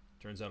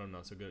 Turns out I'm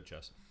not so good at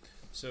chess.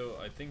 So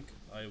I think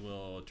I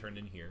will turn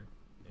in here,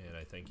 and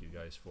I thank you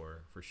guys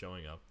for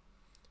showing up.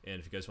 And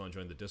if you guys want to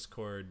join the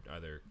Discord,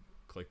 either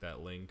click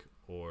that link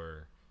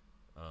or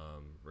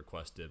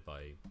request it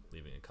by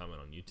leaving a comment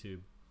on YouTube.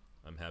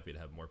 I'm happy to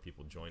have more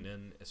people join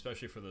in,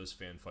 especially for those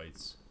fan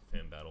fights,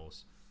 fan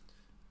battles.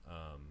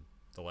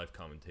 The live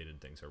commentated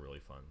things are really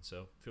fun.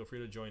 So feel free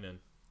to join in.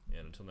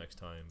 And until next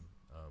time,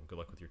 good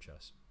luck with your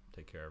chess.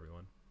 Take care,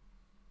 everyone.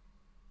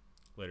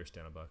 Later,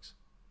 Stanabucks.